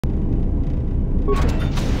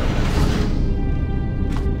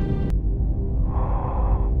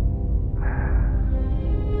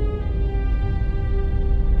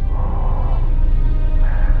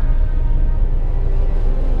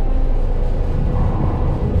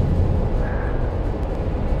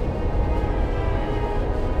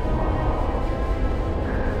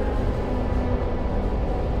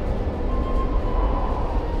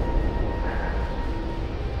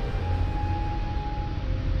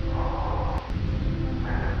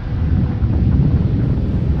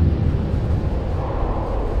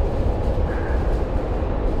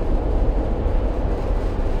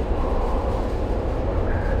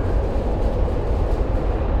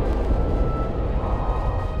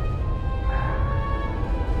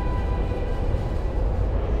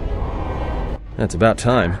That's about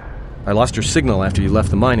time. I lost your signal after you left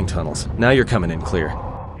the mining tunnels. Now you're coming in clear.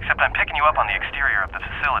 Except I'm picking you up on the exterior of the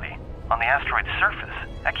facility, on the asteroid's surface.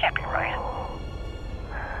 That can't be right.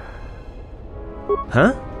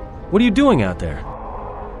 Huh? What are you doing out there?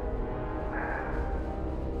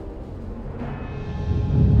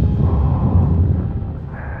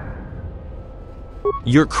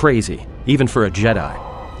 You're crazy, even for a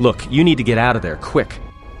Jedi. Look, you need to get out of there, quick.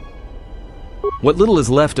 What little is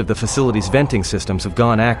left of the facility's venting systems have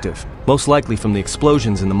gone active, most likely from the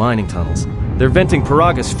explosions in the mining tunnels. They're venting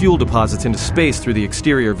Paraga's fuel deposits into space through the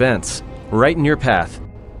exterior vents, right in your path.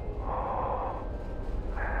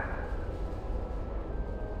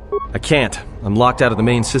 I can't. I'm locked out of the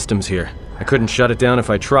main systems here. I couldn't shut it down if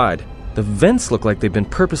I tried. The vents look like they've been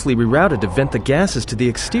purposely rerouted to vent the gases to the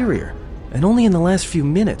exterior. And only in the last few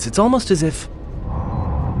minutes. It's almost as if...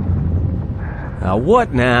 Now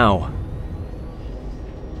what now?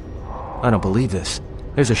 I don't believe this.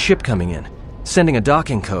 There's a ship coming in, sending a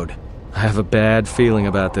docking code. I have a bad feeling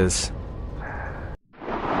about this.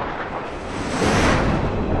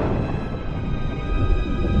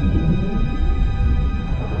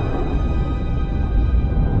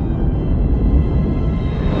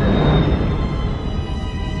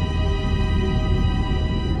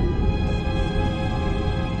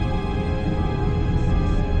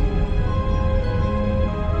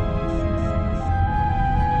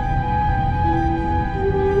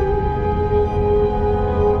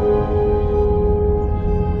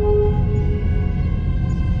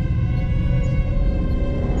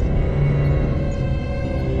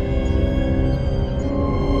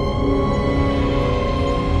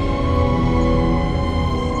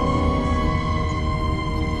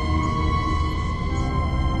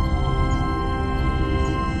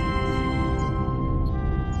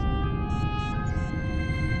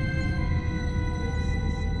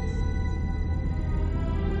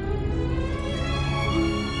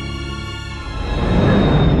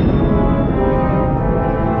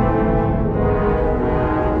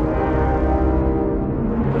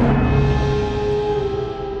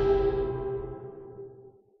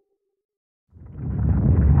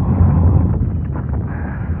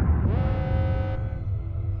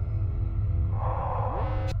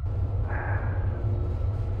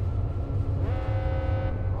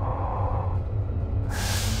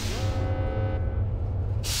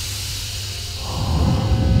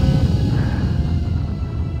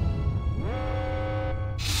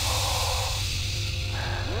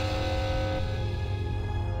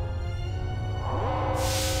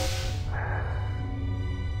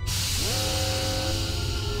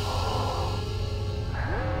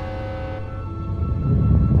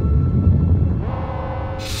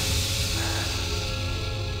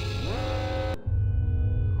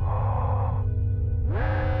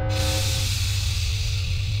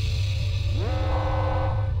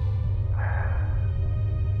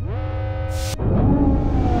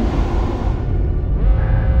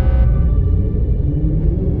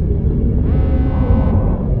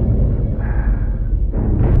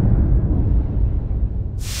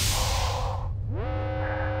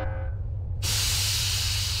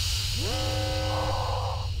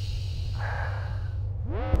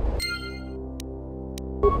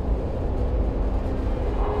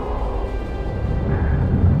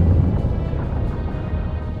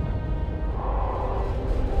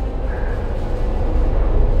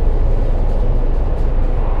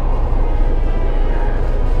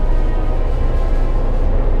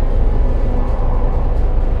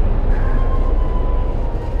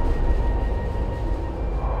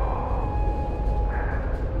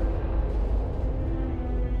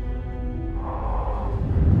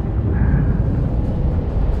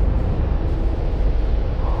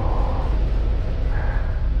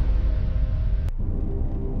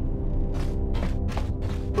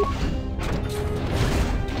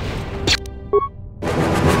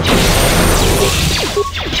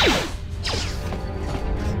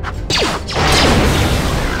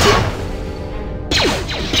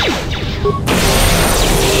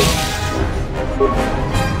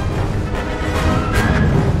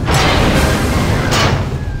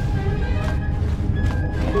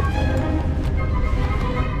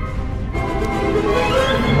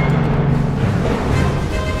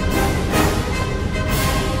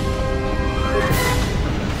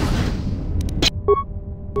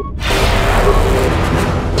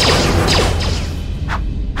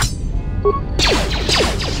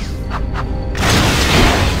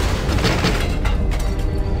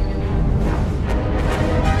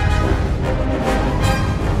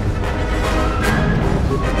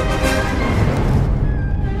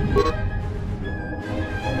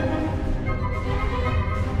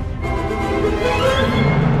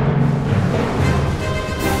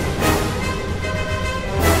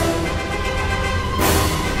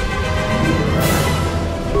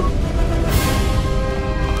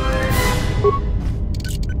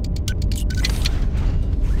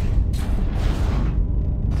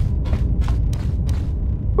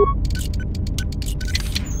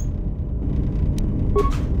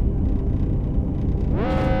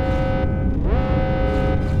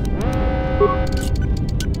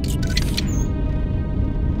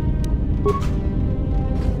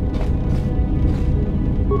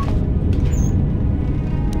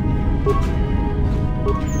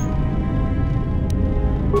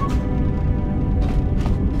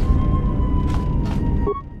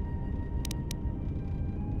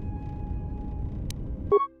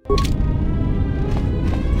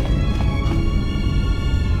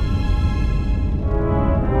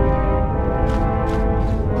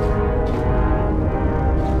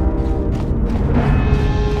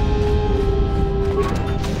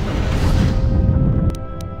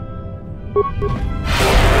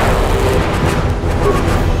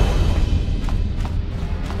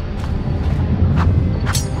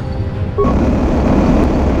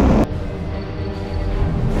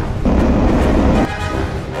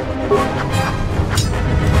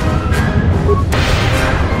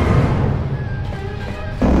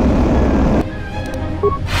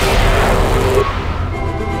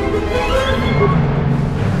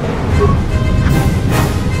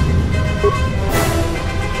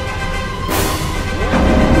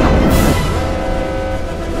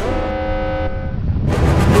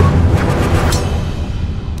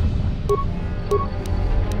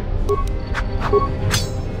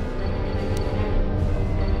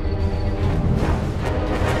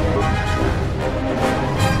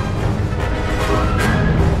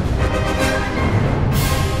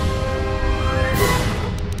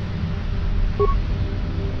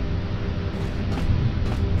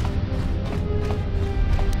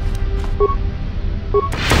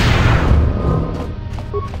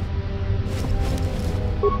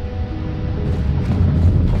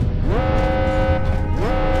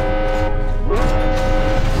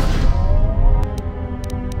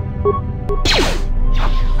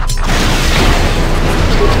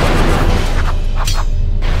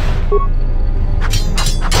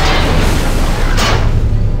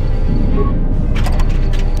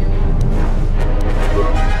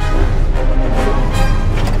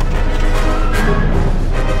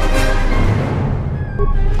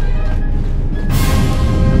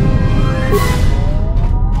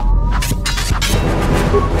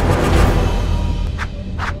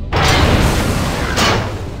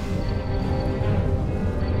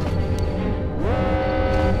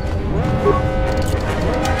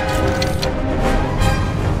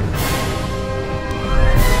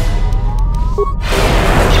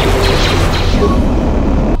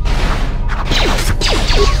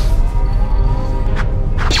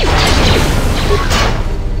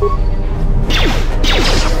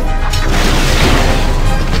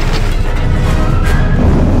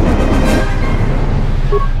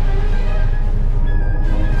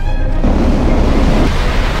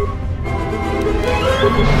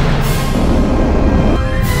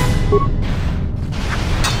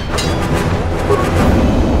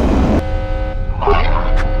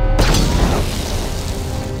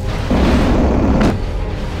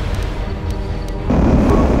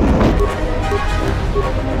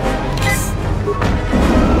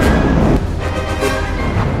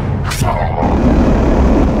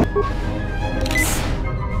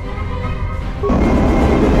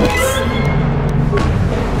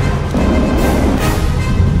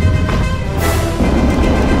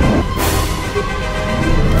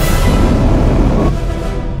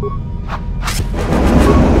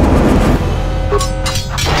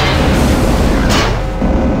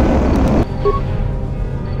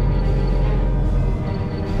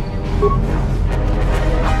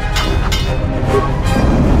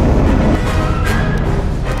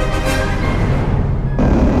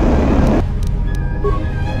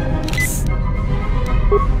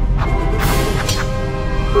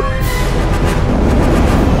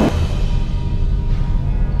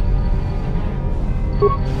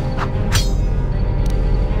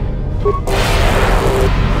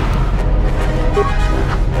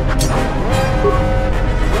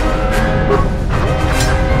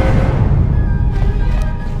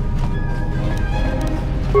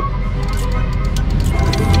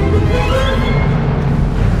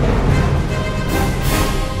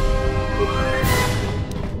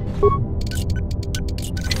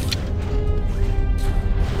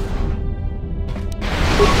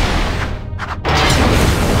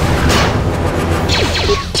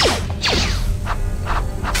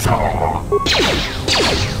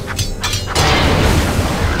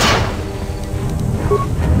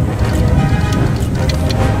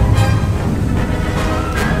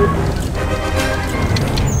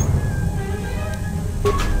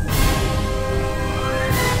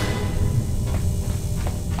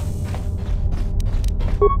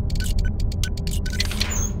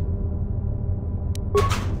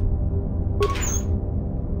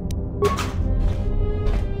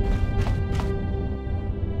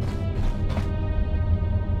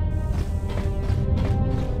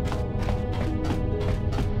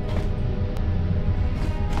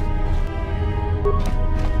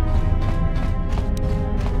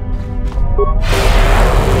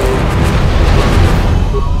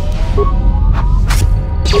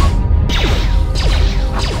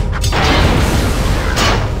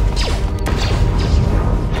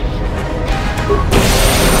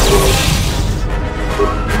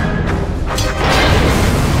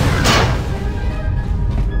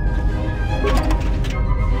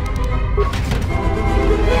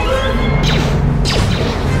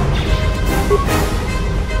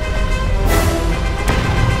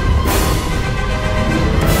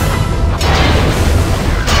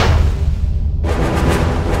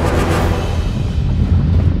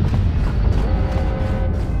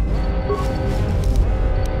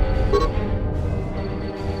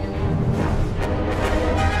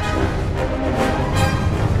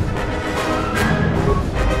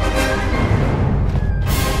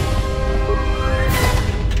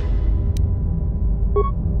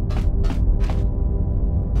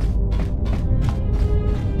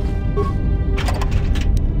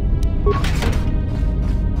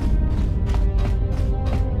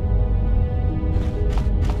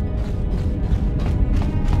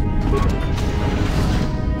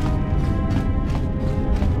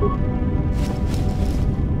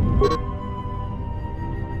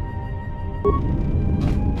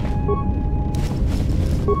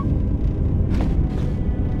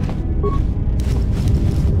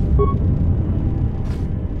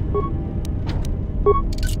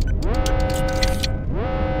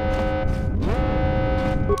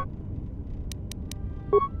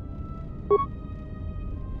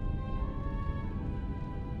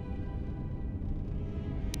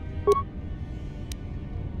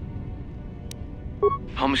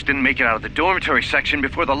 Almost didn't make it out of the dormitory section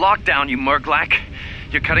before the lockdown, you Murglak.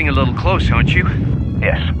 You're cutting a little close, aren't you?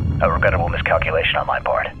 Yes, a regrettable miscalculation on my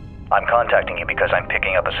part. I'm contacting you because I'm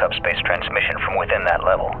picking up a subspace transmission from within that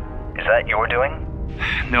level. Is that your doing?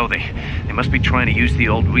 No, they must be trying to use the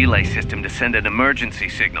old relay system to send an emergency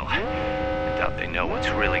signal. I doubt they know what's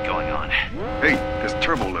really going on. Hey, this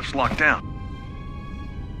turbo lift's locked down.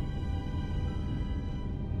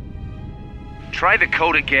 Try the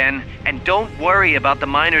code again, and don't worry about the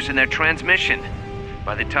miners and their transmission.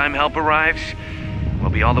 By the time help arrives, we'll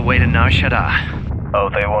be all the way to Nar Shaddaa. Oh,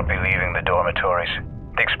 they won't be leaving the dormitories.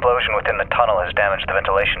 The explosion within the tunnel has damaged the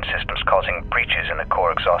ventilation systems, causing breaches in the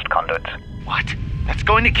core exhaust conduits. What? That's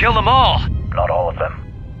going to kill them all! Not all of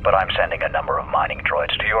them, but I'm sending a number of mining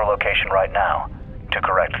droids to your location right now to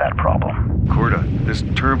correct that problem. Corda, this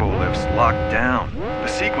turbo lift's locked down. The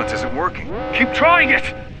sequence isn't working. Keep trying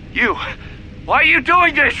it! You! Why are you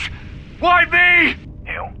doing this? Why me?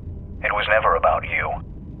 You. It was never about you.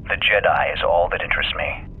 The Jedi is all that interests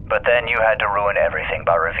me. But then you had to ruin everything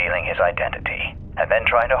by revealing his identity, and then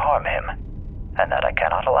trying to harm him. And that I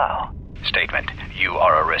cannot allow. Statement. You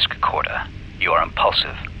are a risk, Corda. You are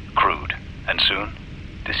impulsive, crude, and soon,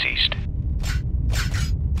 deceased.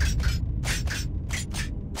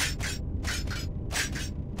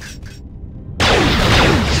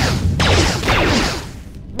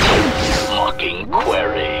 Hawking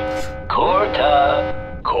query.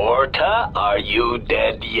 Corta, are you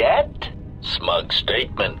dead yet? Smug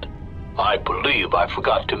statement. I believe I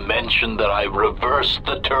forgot to mention that I reversed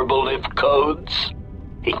the turbolift codes,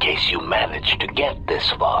 in case you managed to get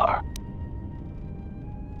this far.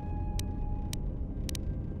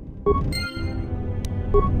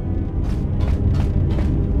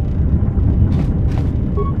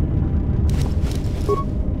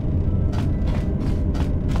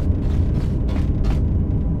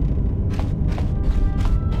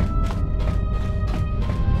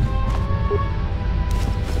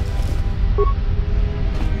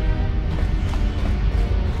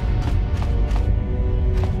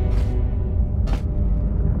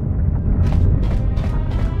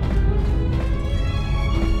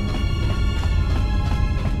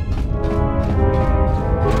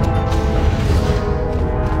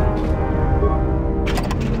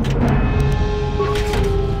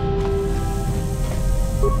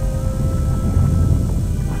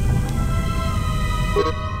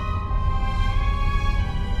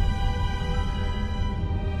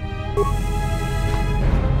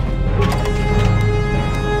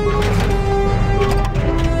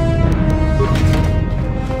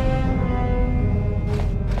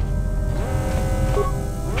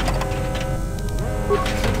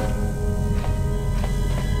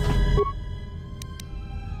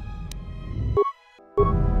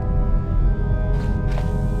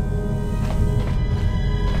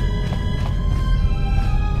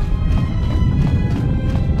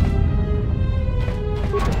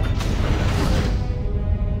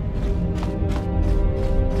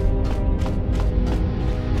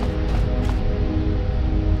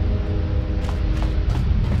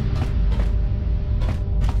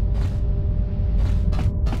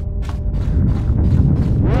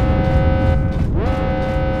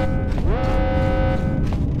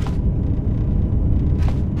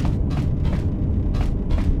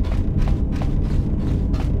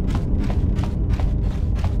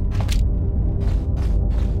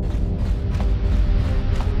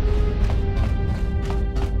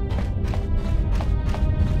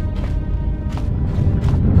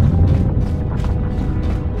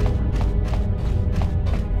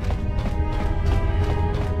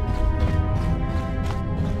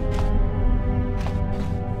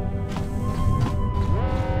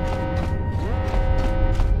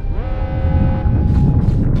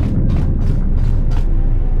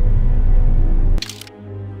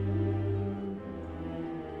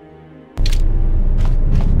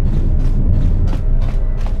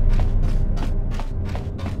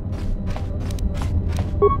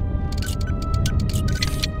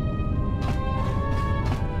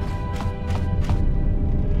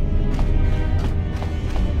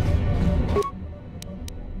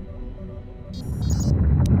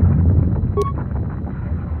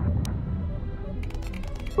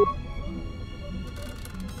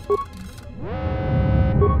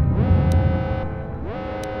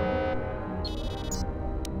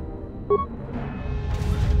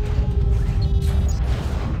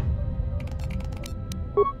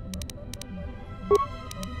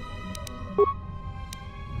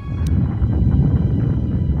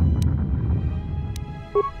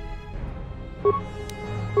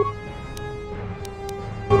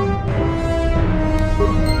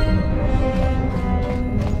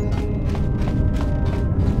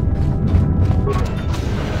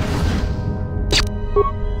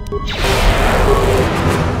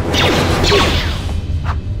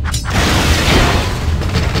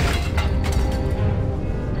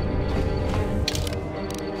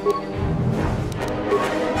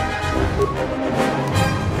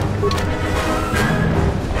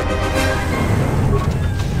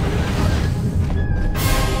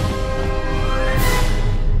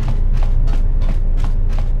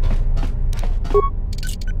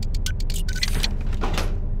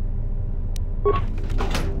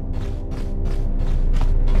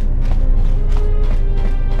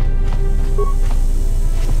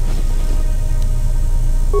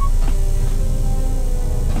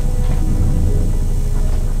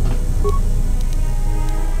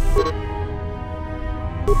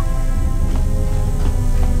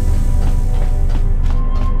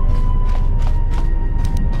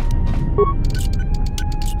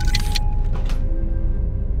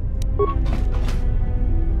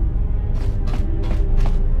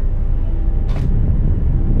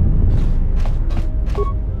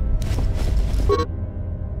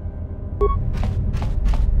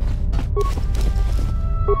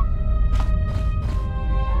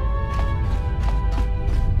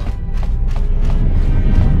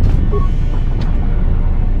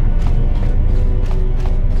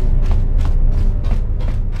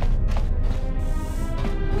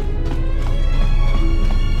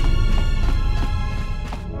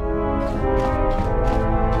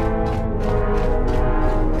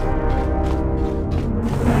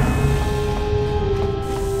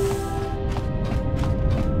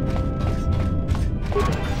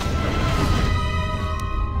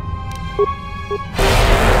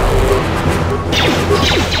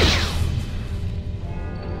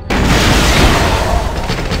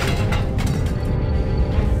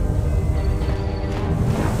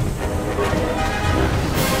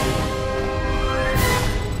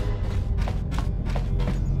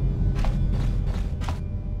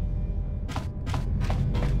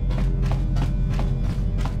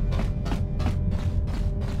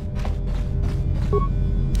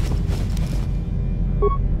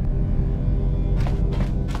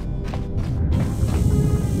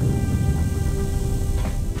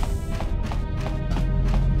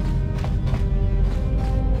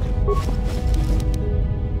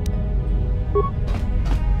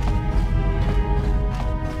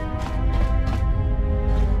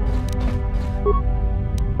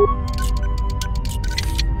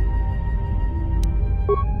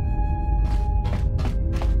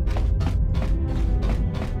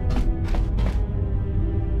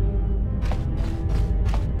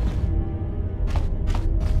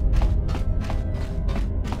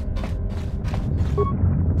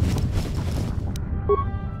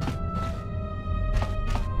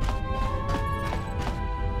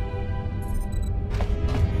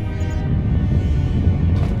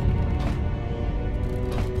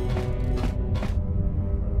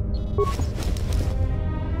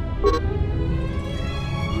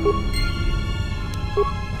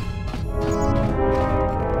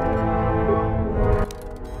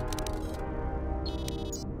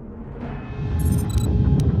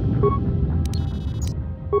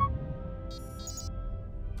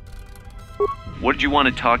 What did you want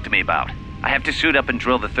to talk to me about? I have to suit up and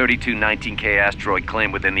drill the 3219K asteroid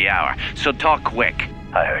claim within the hour, so talk quick.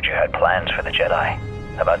 I heard you had plans for the Jedi,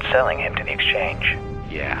 about selling him to the exchange.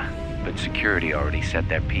 Yeah, but security already set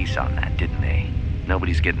their piece on that, didn't they?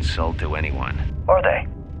 Nobody's getting sold to anyone. Are they?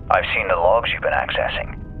 I've seen the logs you've been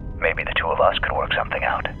accessing. Maybe the two of us could work something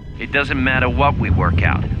out. It doesn't matter what we work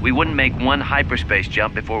out. We wouldn't make one hyperspace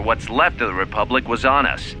jump before what's left of the Republic was on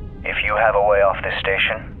us. If you have a way off this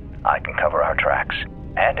station, I can cover our tracks,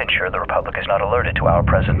 and ensure the Republic is not alerted to our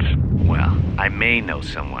presence. Well, I may know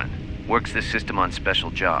someone. Works the system on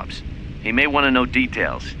special jobs. He may want to know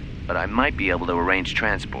details, but I might be able to arrange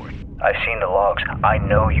transport. I've seen the logs. I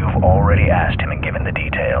know you've already asked him and given the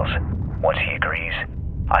details. Once he agrees,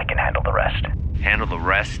 I can handle the rest. Handle the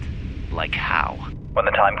rest? Like how? When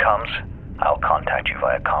the time comes, I'll contact you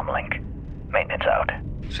via comlink. Maintenance out.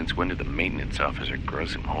 Since when did the maintenance officer grow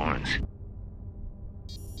some horns?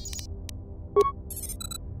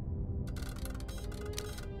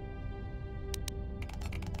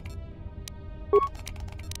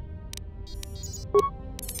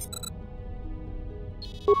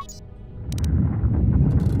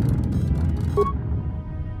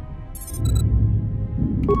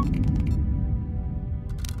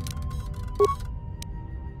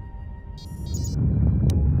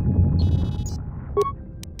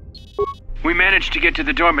 We managed to get to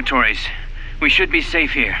the dormitories. We should be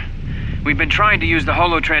safe here. We've been trying to use the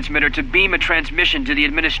holo-transmitter to beam a transmission to the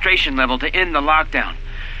administration level to end the lockdown,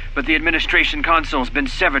 but the administration console's been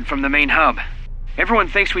severed from the main hub. Everyone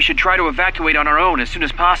thinks we should try to evacuate on our own as soon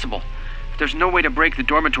as possible, but there's no way to break the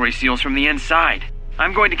dormitory seals from the inside.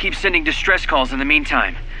 I'm going to keep sending distress calls in the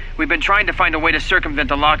meantime. We've been trying to find a way to circumvent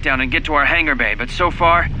the lockdown and get to our hangar bay, but so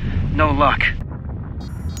far, no luck.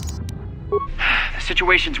 The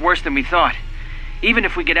situation's worse than we thought. Even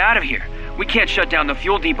if we get out of here, we can't shut down the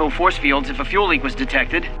fuel depot force fields if a fuel leak was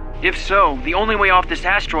detected. If so, the only way off this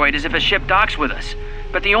asteroid is if a ship docks with us.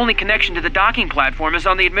 But the only connection to the docking platform is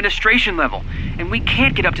on the administration level, and we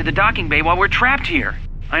can't get up to the docking bay while we're trapped here.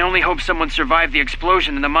 I only hope someone survived the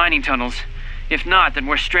explosion in the mining tunnels. If not, then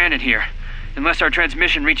we're stranded here, unless our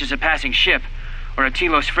transmission reaches a passing ship, or a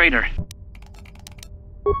Telos freighter.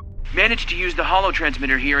 Managed to use the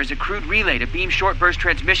holo-transmitter here as a crude relay to beam short-burst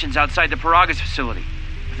transmissions outside the Paragas facility.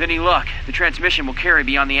 With any luck, the transmission will carry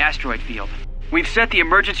beyond the asteroid field. We've set the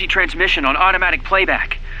emergency transmission on automatic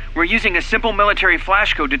playback. We're using a simple military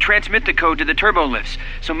flash code to transmit the code to the turbolifts,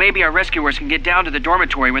 so maybe our rescuers can get down to the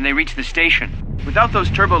dormitory when they reach the station. Without those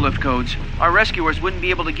turbolift codes, our rescuers wouldn't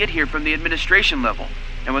be able to get here from the administration level.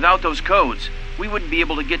 And without those codes, we wouldn't be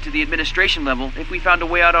able to get to the administration level if we found a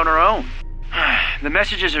way out on our own. The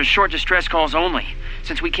messages are short distress calls only,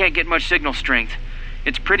 since we can't get much signal strength.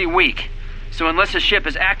 It's pretty weak, so unless a ship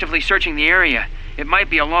is actively searching the area, it might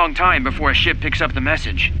be a long time before a ship picks up the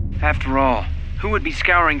message. After all, who would be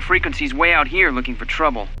scouring frequencies way out here looking for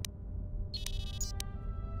trouble?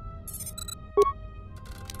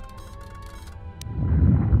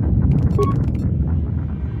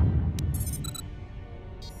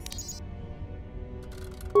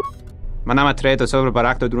 Manama treto sobre o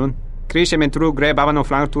baracto drone. Cresce mentre greba no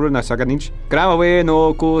flanco turno na saganich. Grava we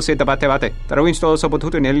no ku se tabate. Trawinsto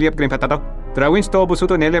soprattutto nell'iep green patata. Trawinsto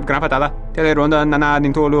busuto nell'iep gran patata. Teleronda nana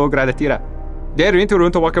nintolo gradatira. Der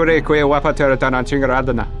winterunto wakere que wapa teratana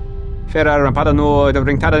chingaradana. Ferra rampada no de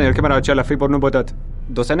ringtada nel camera cella fribor no bodat.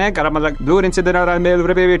 Dosene garamala blur incidera mel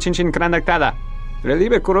rebe chinchin cranactada.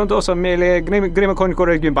 Relibe coronto so mele grima con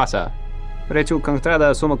corregim passa. Rechu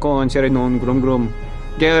contrada soma con cere non grum.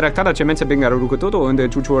 Geractada cemenza bingaro rucototo onde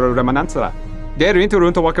chuchura remananza. Der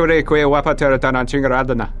winterunto wakere que wapa teratana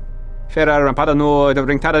chingaradana. Ferra rampada no de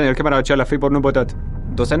ringtada nel camera cella fribor no bodat.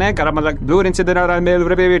 Dosene garamala blur incidera mel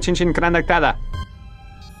rebe chinchin cranactada.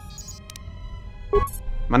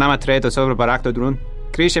 Manama treto sobre o baracto drone.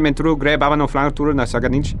 Cresce mentre greba no flanco turno na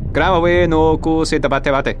saganich. Grava we no ku se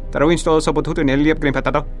tabate. Trawinsto soprattutto nell'iep green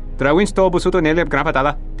patata. Trawinsto busuto nell'iep gran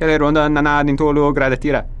patata. Teleronda nana nintolo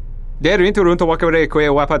gradatira. Der winterunto wakere que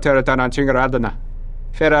wapa teratana chingaradana.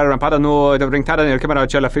 Ferra rampada no de ringtada nel camera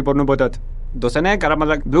cella fribor no bodat. Dosene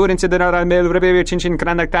garamala blur incidera mel rebe chinchin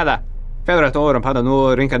cranactada. Ferra to rampada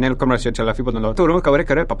no rinca nel camera cella fribor no. Toro kawre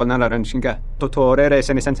kare papanala ranchinga. Totorere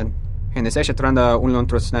senesensen. En de session tranda un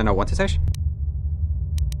lontros na what sesh.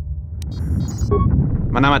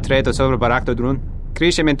 Manama treto sobre o baracto drone.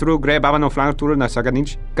 Cresce mentre greba no flanco turno na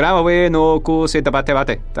saganich. Grava we no ku se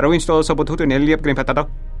tabate. Trawinsto soprattutto nell'iep green patata.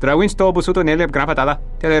 Trawinsto busuto nell'iep gran patata.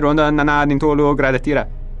 Teleronda nana nintolo gradatira.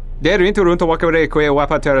 Der winterunto wakere que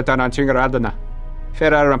wapa teratana chingaradana.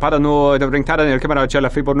 Ferra rampada no de ringtada nel camera cella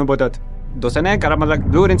fribor no bodat. Dosene garamala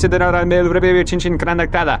blur incidera mel rebe chinchin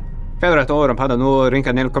cranactada. Federator pada no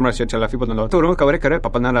rinka nel commercio la fibo no. Turu ka rekere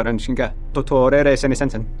papanala ran shinga. Totorere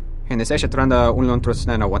senesensen. En ese tranda un lontros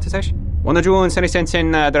na what is it? One ju un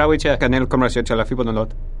senesensen drawiche ka nel commercio la fibo no.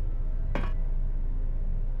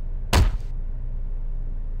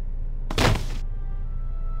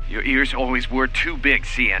 Your ears always were too big,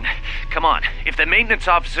 CN. Come on, if the maintenance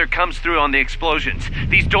officer comes through on the explosions,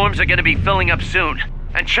 these dorms are gonna be filling up soon.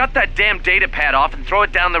 And shut that damn data pad off and throw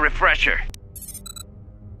it down the refresher.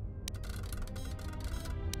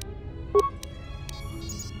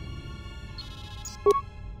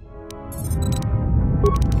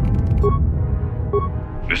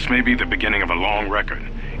 This may be the beginning of a long record.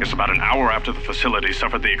 It's about an hour after the facility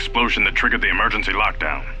suffered the explosion that triggered the emergency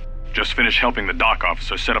lockdown. Just finished helping the dock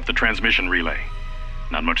officer set up the transmission relay.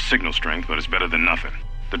 Not much signal strength, but it's better than nothing.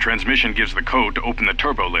 The transmission gives the code to open the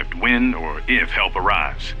turbo lift when or if help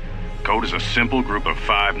arrives. Code is a simple group of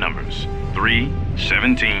 5 numbers. 3,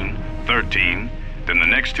 17, 13, then the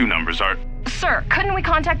next 2 numbers are... Sir, couldn't we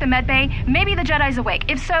contact the medbay? Maybe the Jedi's awake.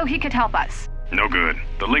 If so, he could help us. No good.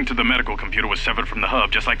 The link to the medical computer was severed from the hub,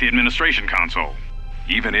 just like the administration console.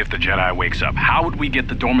 Even if the Jedi wakes up, how would we get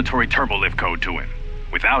the dormitory turbo lift code to him?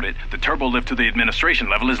 Without it, the turbo lift to the administration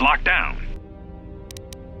level is locked down.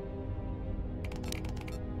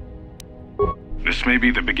 This may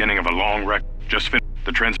be the beginning of a long wreck. Just finish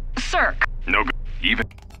the Sir. No good. Even...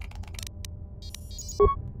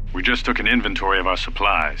 We just took an inventory of our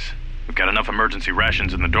supplies. We've got enough emergency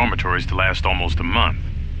rations in the dormitories to last almost a month.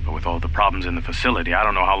 But with all the problems in the facility, I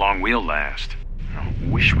don't know how long we'll last. I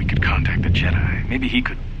wish we could contact the Jedi. Maybe he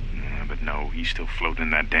could... But no, he's still floating in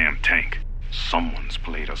that damn tank. Someone's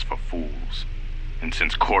played us for fools. And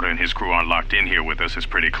since Corda and his crew aren't locked in here with us, it's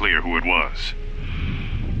pretty clear who it was.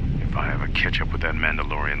 If I ever catch up with that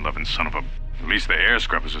Mandalorian-loving son of a... At least the air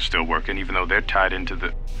scrubbers are still working, even though they're tied into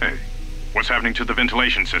the... Hey, what's happening to the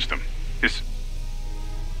ventilation system? It's...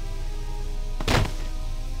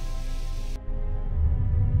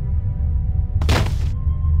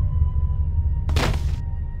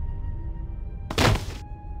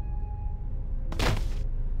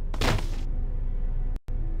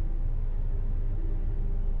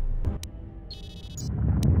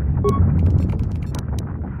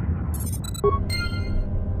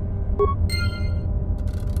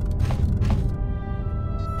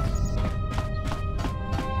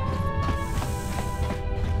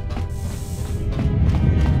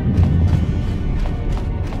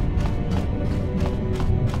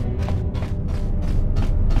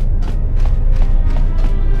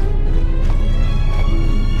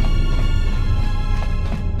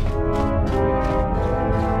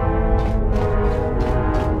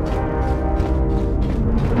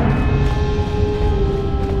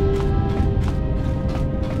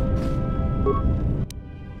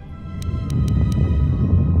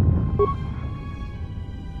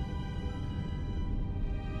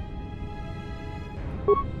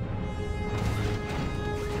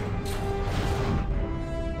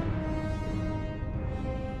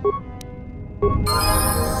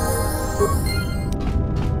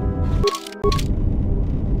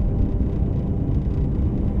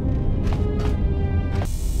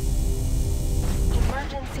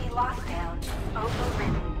 Emergency lockdown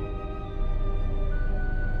overridden.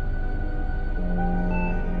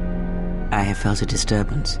 I have felt a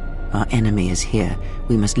disturbance. Our enemy is here.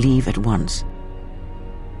 We must leave at once.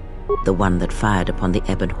 The one that fired upon the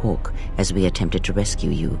Ebon Hawk as we attempted to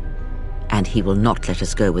rescue you. And he will not let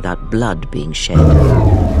us go without blood being shed.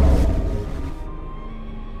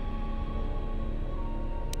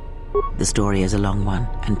 The story is a long one,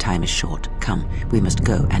 and time is short. Come, we must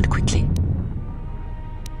go, and quickly.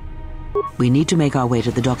 We need to make our way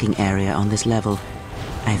to the docking area on this level.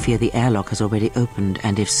 I fear the airlock has already opened,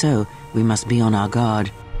 and if so, we must be on our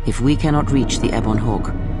guard. If we cannot reach the Ebon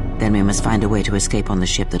Hawk, then we must find a way to escape on the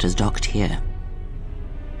ship that has docked here.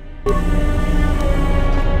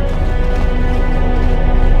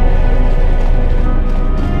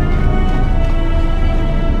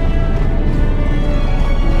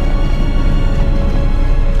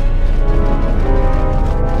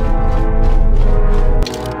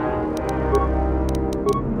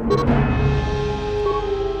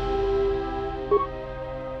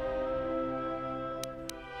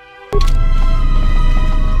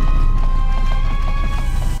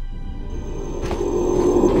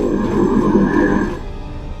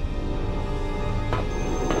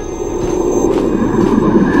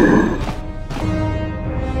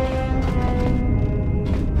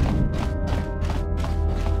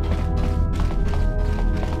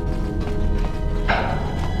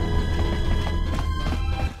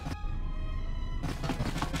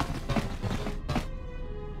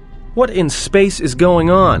 What in space is going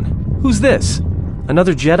on? Who's this?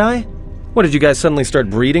 Another Jedi? What, did you guys suddenly start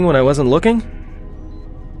breeding when I wasn't looking?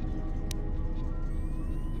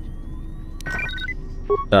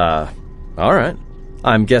 Alright.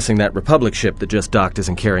 I'm guessing that Republic ship that just docked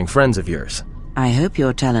isn't carrying friends of yours. I hope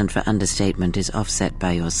your talent for understatement is offset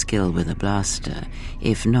by your skill with a blaster.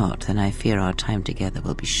 If not, then I fear our time together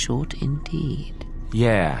will be short indeed.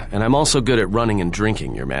 Yeah, and I'm also good at running and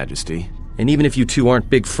drinking, Your Majesty. And even if you two aren't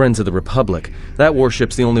big friends of the Republic, that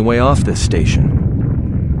warship's the only way off this station.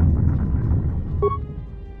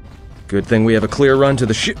 Good thing we have a clear run to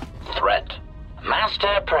the ship. Threat.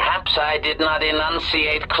 Master, perhaps I did not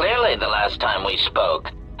enunciate clearly the last time we spoke.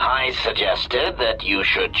 I suggested that you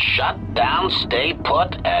should shut down, stay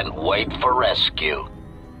put, and wait for rescue.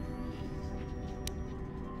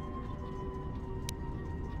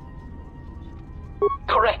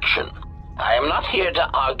 Correction. I am not here to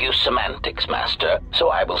argue semantics, Master, so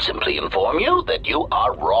I will simply inform you that you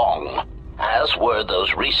are wrong, as were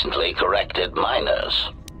those recently corrected miners.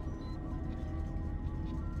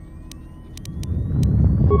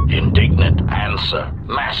 Indignant answer.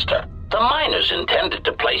 Master, the miners intended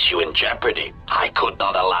to place you in jeopardy. I could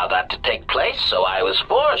not allow that to take place, so I was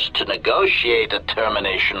forced to negotiate a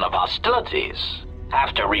termination of hostilities.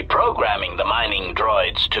 After reprogramming the mining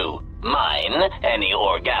droids to mine any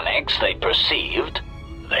organics they perceived,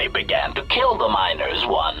 they began to kill the miners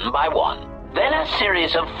one by one. Then a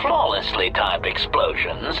series of flawlessly timed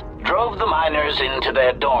explosions drove the miners into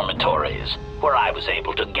their dormitories, where I was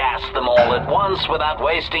able to gas them all at once without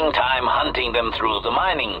wasting time hunting them through the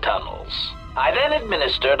mining tunnels. I then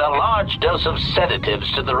administered a large dose of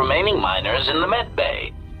sedatives to the remaining miners in the med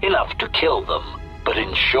bay, enough to kill them, but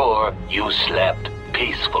ensure you slept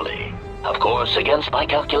peacefully. Of course, against my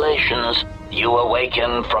calculations, you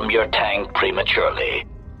awakened from your tank prematurely.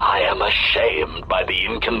 I am ashamed by the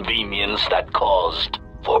inconvenience that caused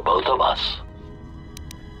for both of us.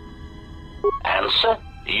 Answer?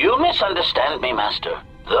 You misunderstand me, Master.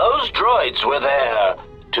 Those droids were there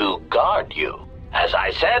to guard you. As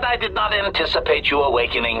I said, I did not anticipate you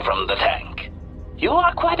awakening from the tank. You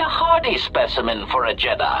are quite a hardy specimen for a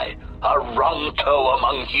Jedi, a wrung-toe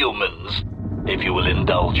among humans, if you will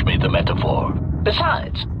indulge me the metaphor.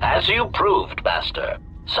 Besides, as you proved, Master,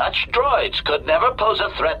 such droids could never pose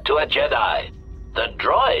a threat to a Jedi. The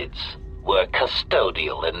droids were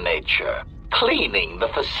custodial in nature, cleaning the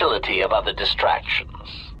facility of other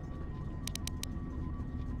distractions.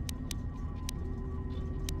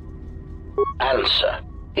 Answer.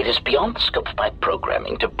 It is beyond the scope of my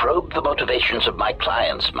programming to probe the motivations of my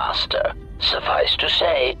clients, Master. Suffice to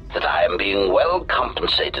say that I am being well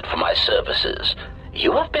compensated for my services.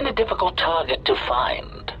 You have been a difficult target to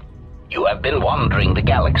find. You have been wandering the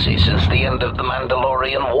galaxy since the end of the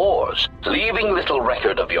Mandalorian Wars, leaving little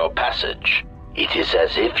record of your passage. It is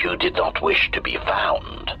as if you did not wish to be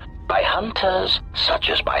found by hunters such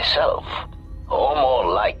as myself, or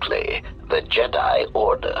more likely, the Jedi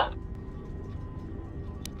Order.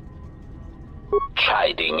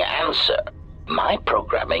 Chiding answer. My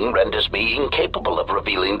programming renders me incapable of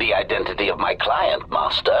revealing the identity of my client,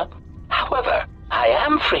 Master. However, I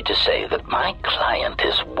am free to say that my client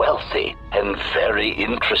is wealthy and very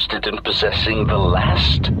interested in possessing the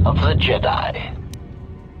last of the Jedi.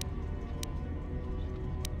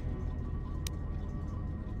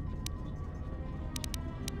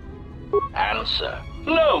 Answer.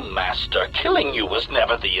 No, Master. Killing you was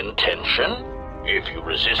never the intention. If you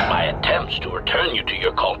resist my attempts to return you to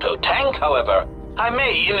your Colto tank, however, I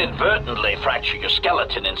may inadvertently fracture your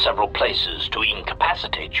skeleton in several places to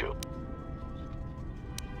incapacitate you.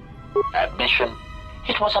 Admission.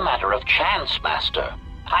 It was a matter of chance, Master.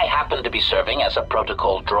 I happened to be serving as a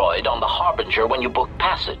protocol droid on the Harbinger when you booked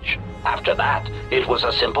passage. After that, it was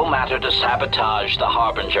a simple matter to sabotage the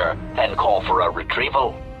Harbinger and call for a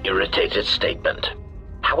retrieval. Irritated statement.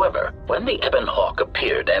 However, when the Ebon Hawk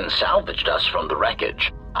appeared and salvaged us from the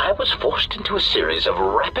wreckage, I was forced into a series of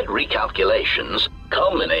rapid recalculations,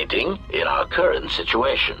 culminating in our current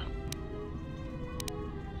situation.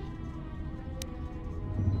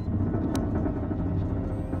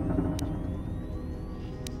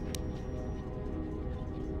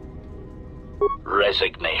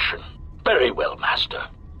 Resignation. Very well, Master.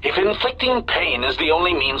 If inflicting pain is the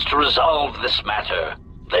only means to resolve this matter,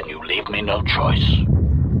 then you leave me no choice.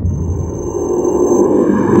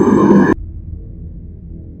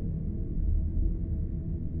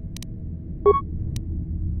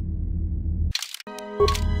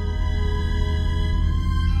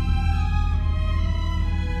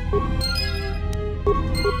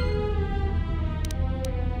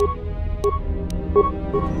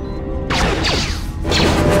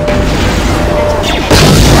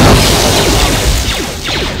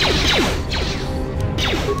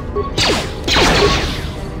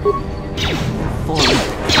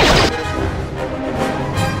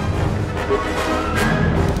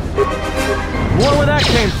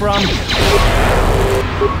 from?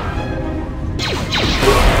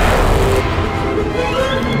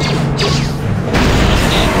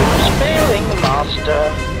 Failing,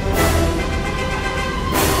 Master.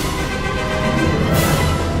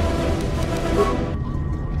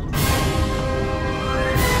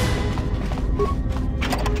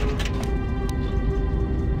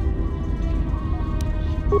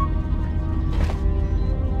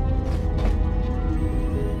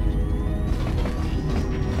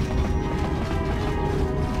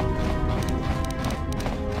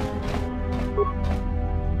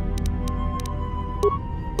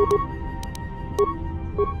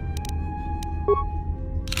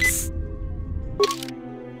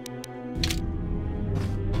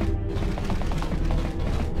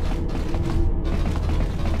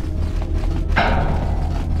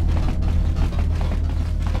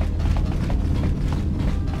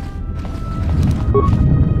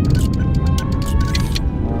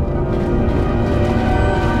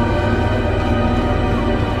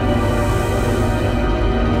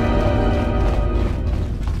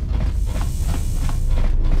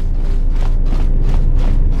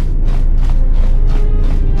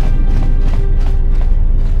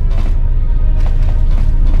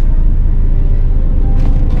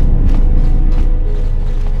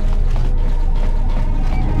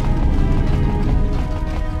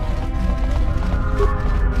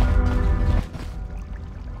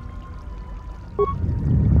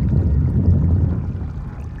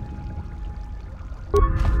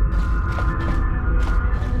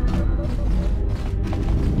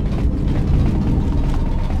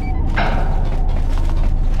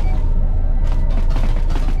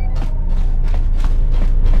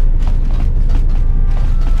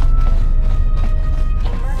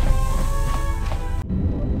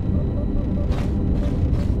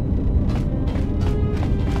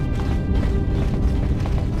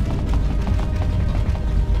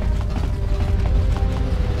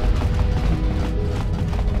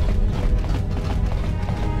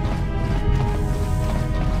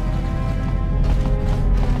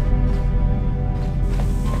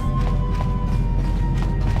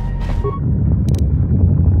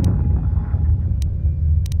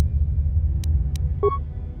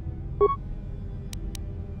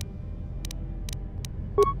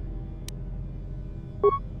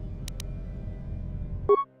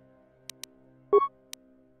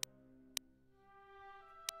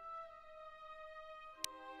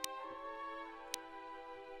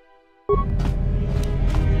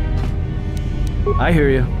 I hear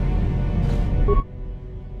you.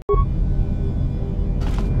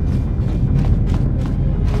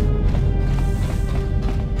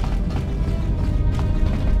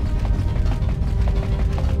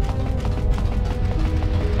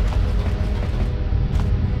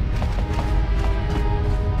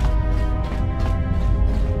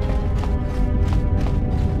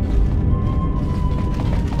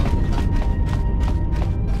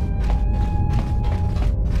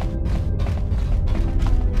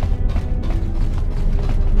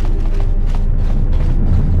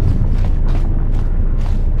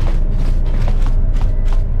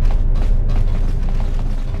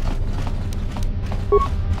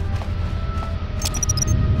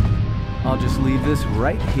 I'll just leave this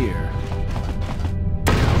right here.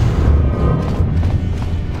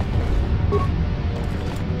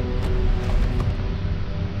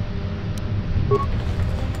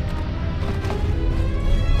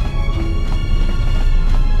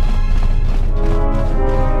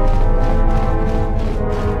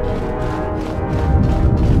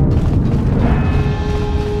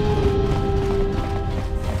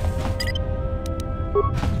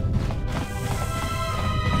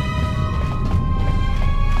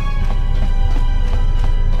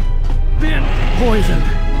 Poisoned.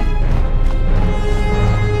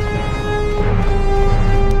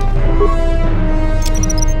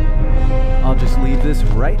 I'll just leave this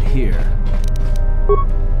right here.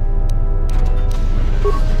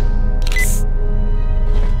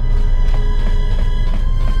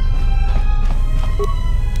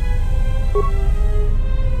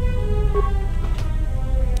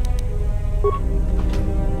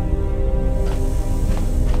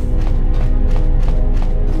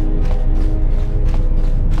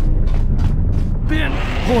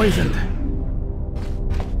 Poisoned.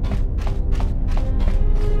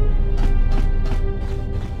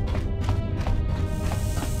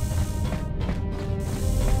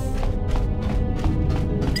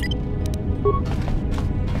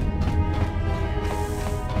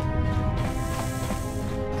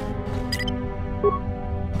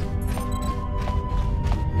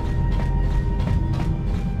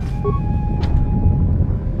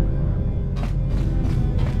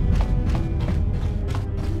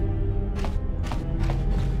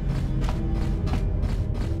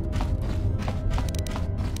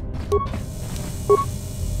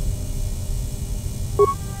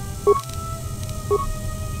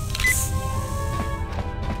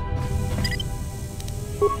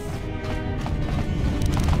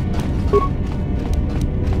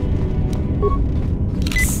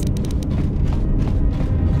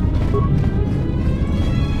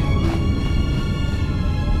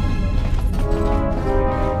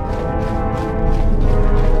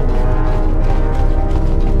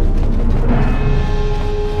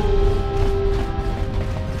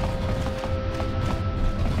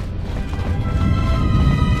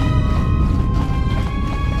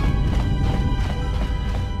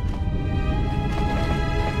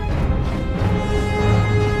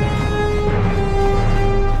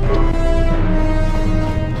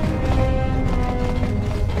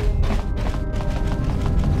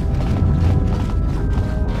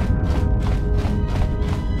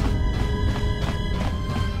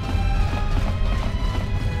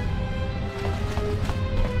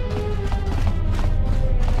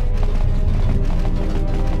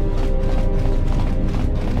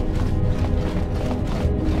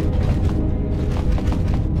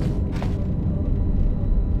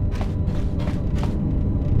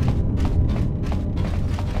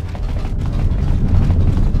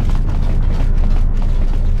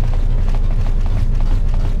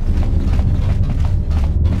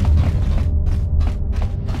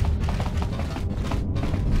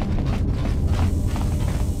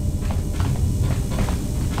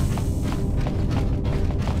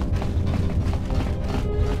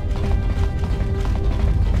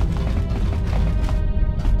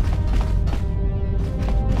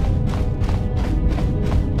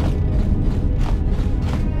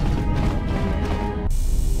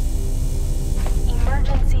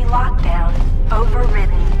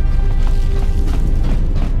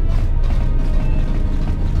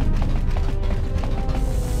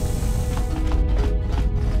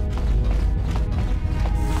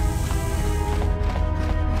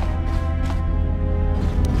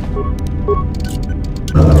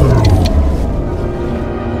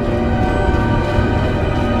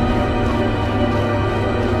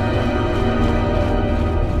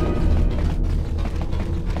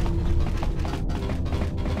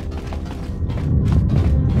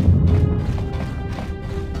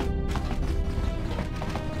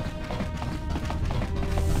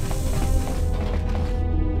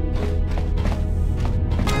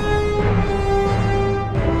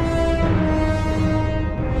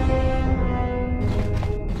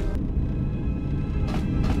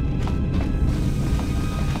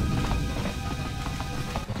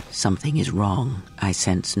 Something is wrong. I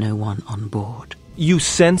sense no one on board. You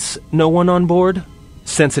sense no one on board?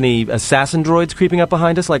 Sense any assassin droids creeping up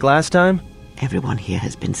behind us like last time? Everyone here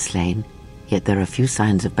has been slain, yet there are few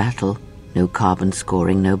signs of battle. No carbon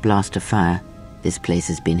scoring, no blaster fire. This place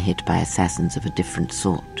has been hit by assassins of a different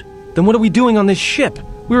sort. Then what are we doing on this ship?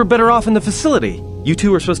 We were better off in the facility. You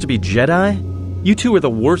two are supposed to be Jedi? You two are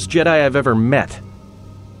the worst Jedi I've ever met.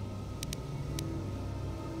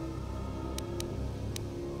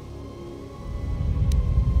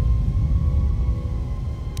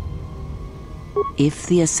 If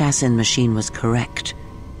the assassin machine was correct,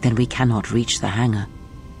 then we cannot reach the hangar.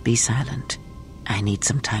 Be silent. I need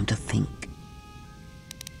some time to think.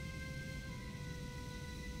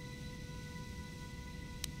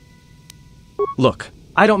 Look,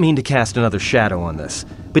 I don't mean to cast another shadow on this,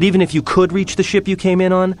 but even if you could reach the ship you came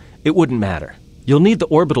in on, it wouldn't matter. You'll need the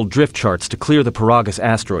orbital drift charts to clear the Paragus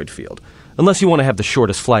asteroid field, unless you want to have the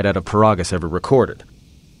shortest flight out of Paragus ever recorded.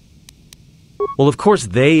 Well, of course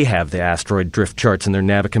they have the asteroid drift charts in their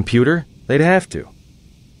Navicomputer. They'd have to.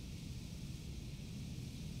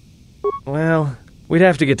 Well, we'd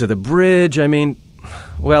have to get to the bridge,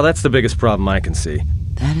 well, that's the biggest problem I can see.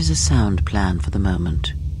 That is a sound plan for the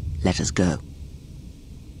moment. Let us go.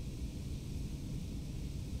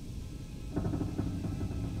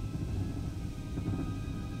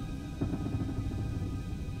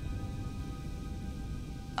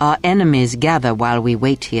 Our enemies gather while we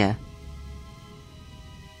wait here.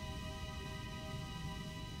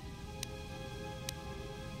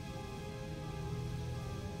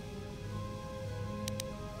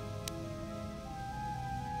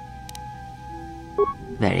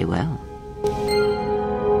 Very well.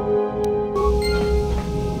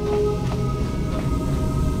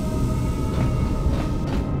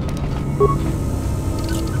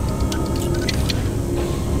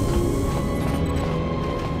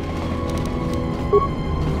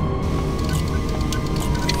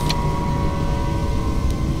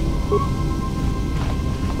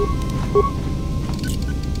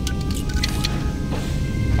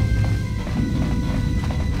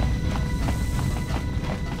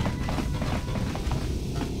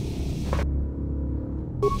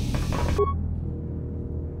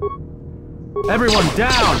 Everyone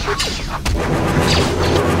down!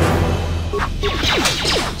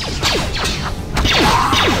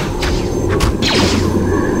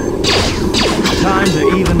 Time to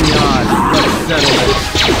even the odds. Let's settle this.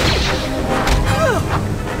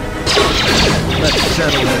 Let's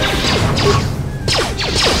settle this.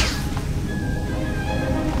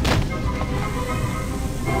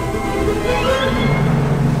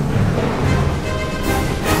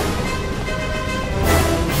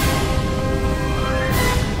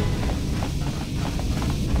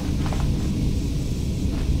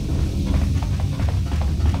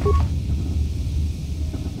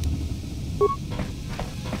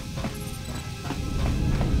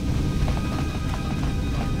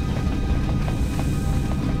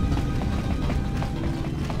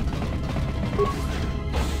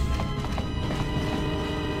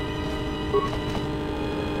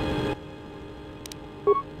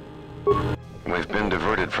 We've been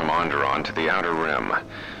diverted from Onderon to the Outer Rim.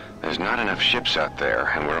 There's not enough ships out there,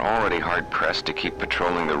 and we're already hard-pressed to keep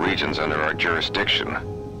patrolling the regions under our jurisdiction.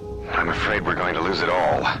 I'm afraid we're going to lose it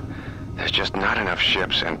all. There's just not enough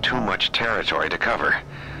ships and too much territory to cover.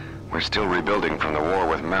 We're still rebuilding from the war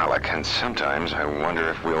with Malak, and sometimes I wonder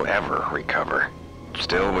if we'll ever recover.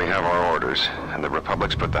 Still, we have our orders, and the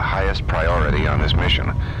Republic's put the highest priority on this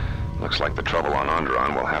mission. Looks like the trouble on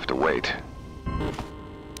Onderon will have to wait.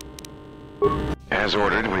 As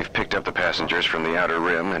ordered, we've picked up the passengers from the Outer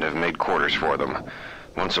Rim and have made quarters for them.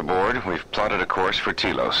 Once aboard, we've plotted a course for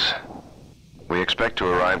Telos. We expect to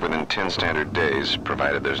arrive within 10 standard days,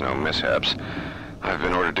 provided there's no mishaps. I've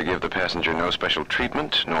been ordered to give the passenger no special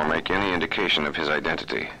treatment, nor make any indication of his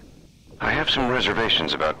identity. I have some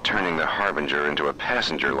reservations about turning the Harbinger into a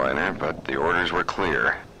passenger liner, but the orders were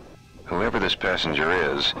clear. Whoever this passenger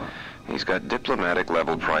is, he's got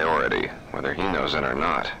diplomatic-level priority, whether he knows it or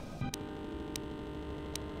not.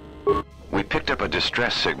 We picked up a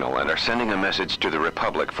distress signal and are sending a message to the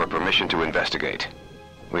Republic for permission to investigate.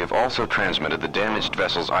 We have also transmitted the damaged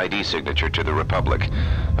vessel's ID signature to the Republic.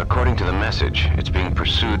 According to the message, it's being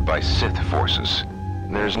pursued by Sith forces.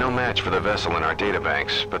 There's no match for the vessel in our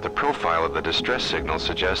databanks, but the profile of the distress signal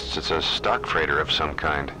suggests it's a stock freighter of some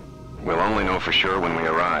kind. We'll only know for sure when we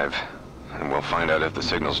arrive, and we'll find out if the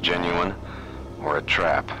signal's genuine or a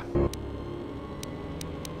trap.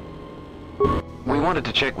 We wanted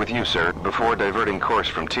to check with you, sir, before diverting course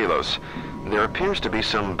from Telos. There appears to be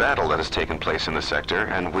some battle that has taken place in the sector,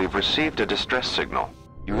 and we've received a distress signal.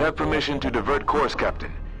 You have permission to divert course,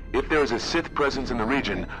 Captain. If there is a Sith presence in the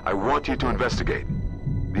region, I want you to investigate.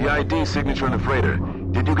 The ID signature on the freighter,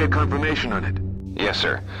 did you get confirmation on it? Yes,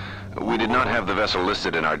 sir. We did not have the vessel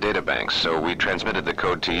listed in our databanks, so we transmitted the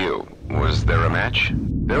code to you. Was there a match?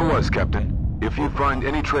 There was, Captain. If you find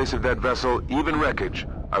any trace of that vessel, even wreckage,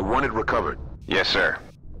 I want it recovered. Yes, sir.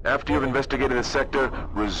 After you've investigated the sector,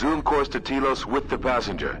 resume course to Telos with the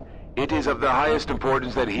passenger. It is of the highest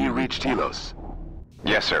importance that he reach Telos.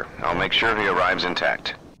 Yes, sir. I'll make sure he arrives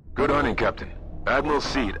intact. Good hunting, Captain. Admiral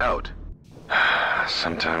Seed, out.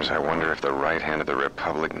 Sometimes I wonder if the right hand of the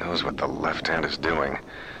Republic knows what the left hand is doing.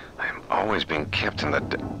 I'm always being kept in the...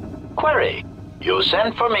 Query. You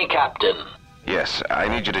sent for me, Captain. Yes, I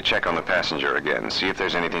need you to check on the passenger again, see if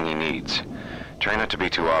there's anything he needs. Try not to be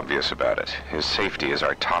too obvious about it. His safety is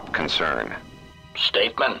our top concern.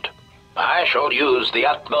 Statement. I shall use the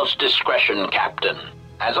utmost discretion, Captain.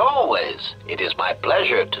 As always, it is my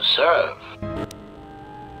pleasure to serve.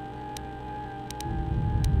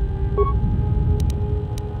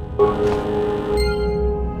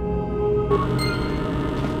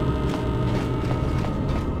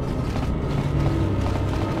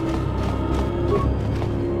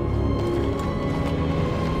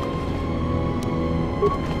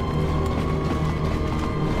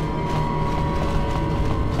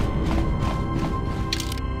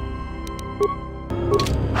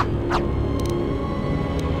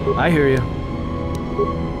 I hear you.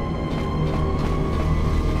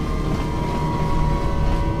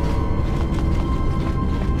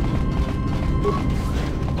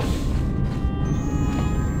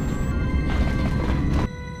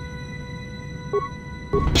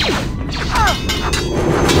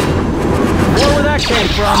 Where that came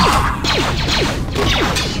from?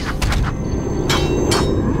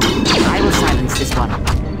 I will silence this one.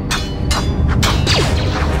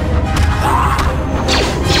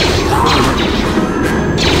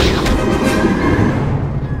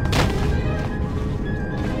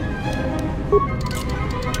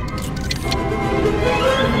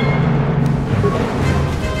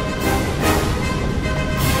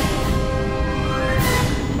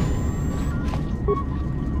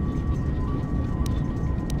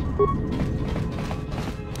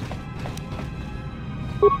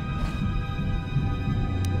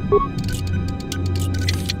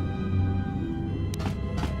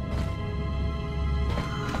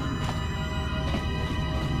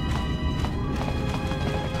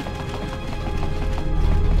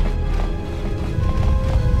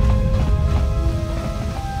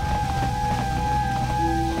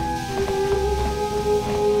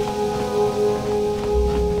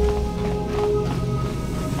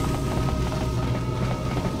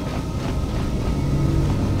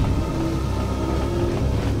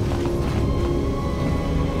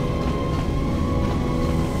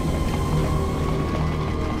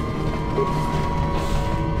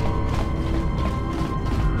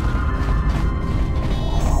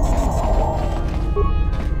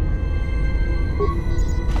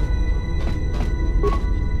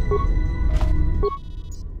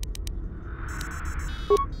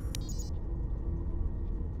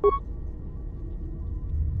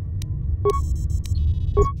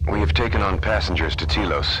 We have taken on passengers to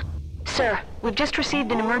Telos. Sir, we've just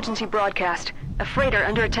received an emergency broadcast. A freighter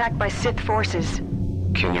under attack by Sith forces.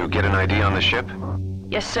 Can you get an ID on the ship?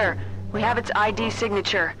 Yes, sir. We have its ID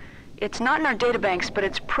signature. It's not in our databanks, but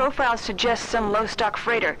its profile suggests some low-stock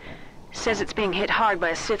freighter. Says it's being hit hard by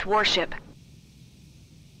a Sith warship.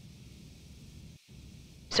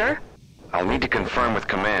 Sir? I'll need to confirm with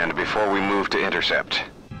command before we move to intercept.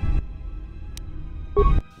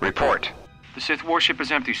 Report. The Sith warship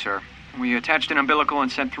is empty, sir. We attached an umbilical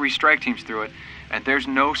and sent 3 strike teams through it, and there's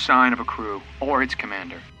no sign of a crew or its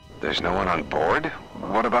commander. There's no one on board?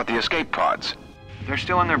 What about the escape pods? They're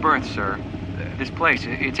still in their berths, sir. This place,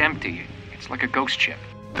 it's empty. It's like a ghost ship.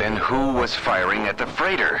 Then who was firing at the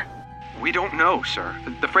freighter? We don't know, sir.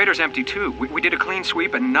 The freighter's empty, too. We did a clean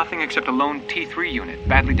sweep and nothing except a lone T3 unit,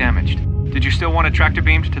 badly damaged. Did you still want a tractor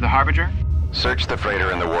beamed to the Harbinger? Search the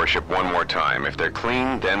freighter and the warship one more time. If they're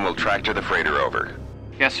clean, then we'll tractor the freighter over.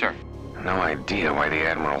 Yes, sir. No idea why the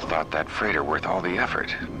Admiral thought that freighter worth all the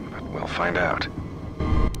effort, but we'll find out.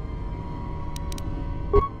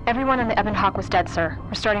 Everyone in the Ebon Hawk was dead, sir.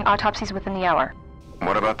 We're starting autopsies within the hour.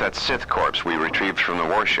 What about that Sith corpse we retrieved from the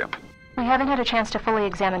warship? We haven't had a chance to fully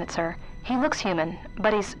examine it, sir. He looks human,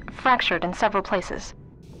 but he's fractured in several places.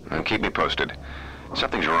 Keep me posted.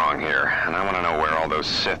 Something's wrong here, and I want to know where all those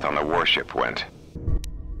Sith on the warship went.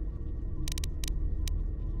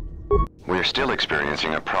 We're still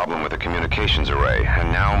experiencing a problem with the communications array,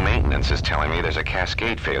 and now maintenance is telling me there's a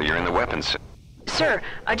cascade failure in the weapons. Sir,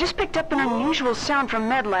 I just picked up an unusual sound from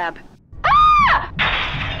MedLab.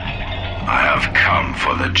 I have come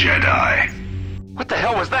for the Jedi. What the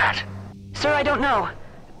hell was that? Sir, I don't know.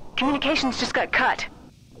 Communications just got cut.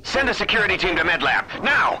 Send a security team to MedLab,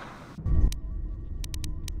 now!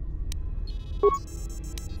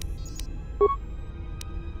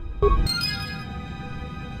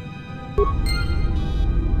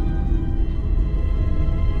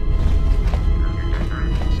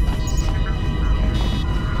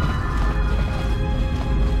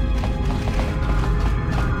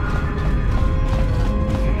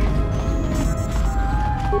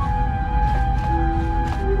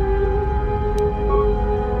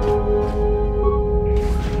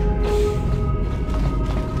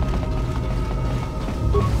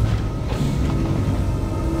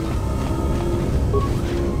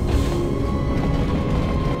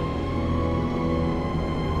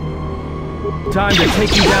 Time to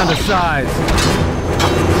take you down to size.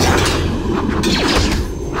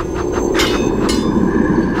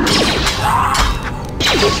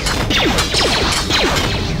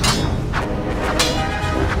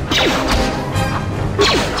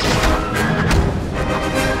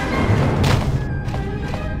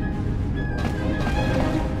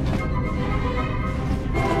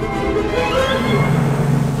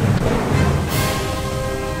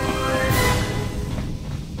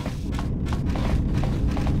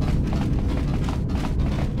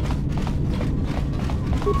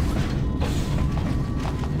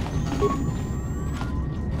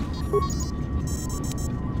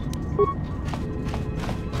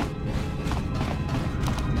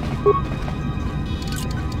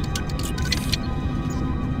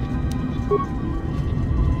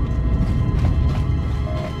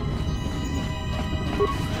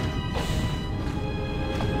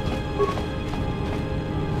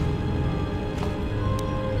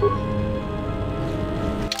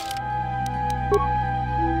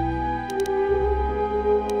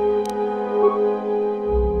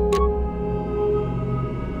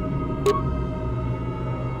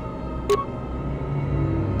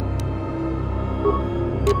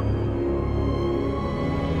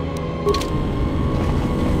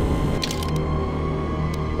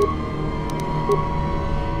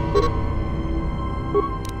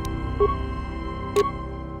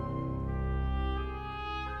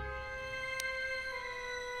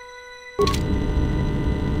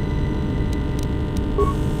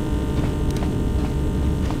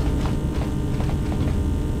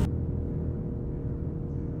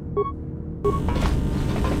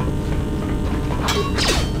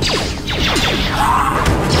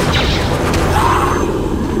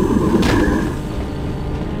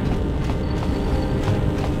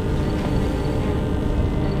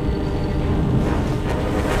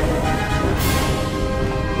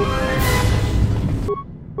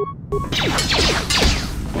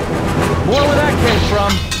 More where that came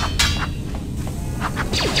from.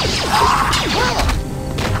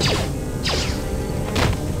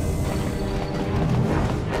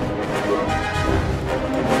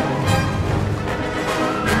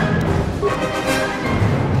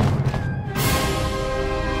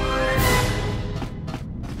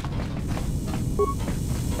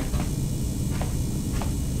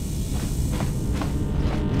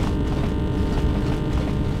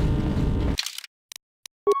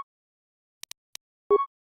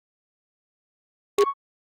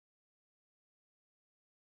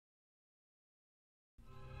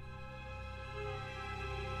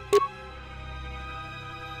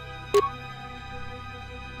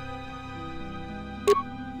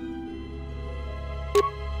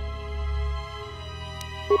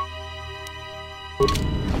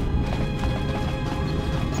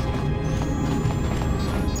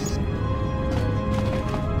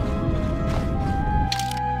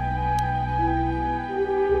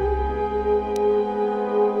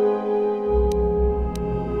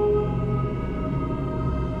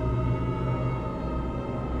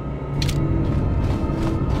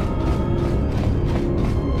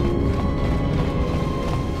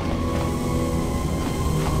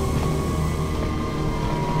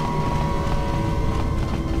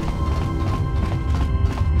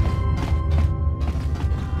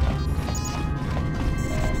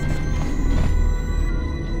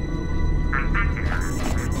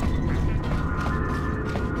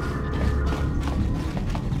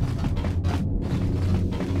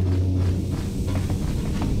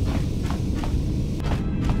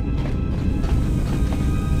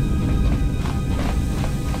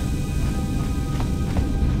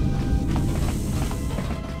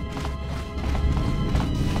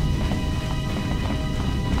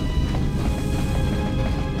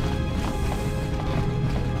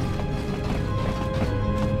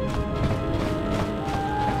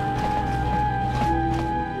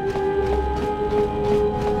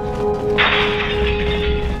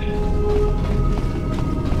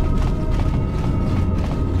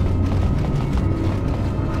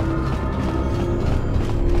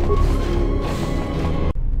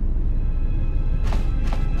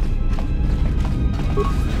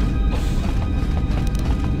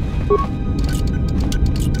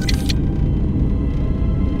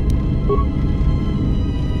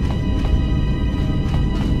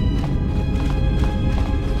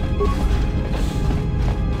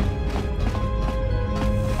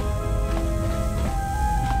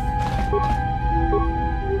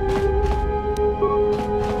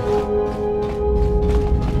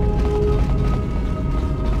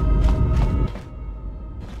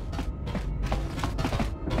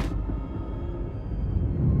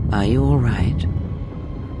 Are you all right?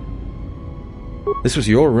 This was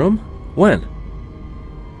your room? When?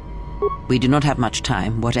 We do not have much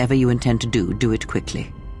time. Whatever you intend to do, do it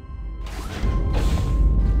quickly.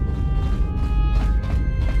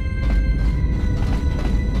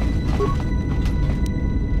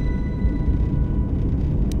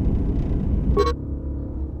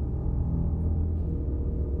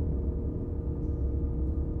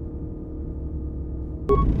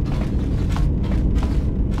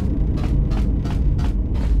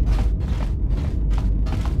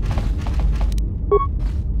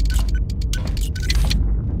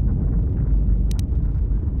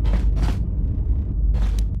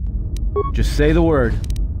 Just say the word.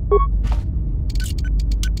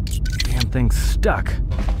 Damn thing's stuck.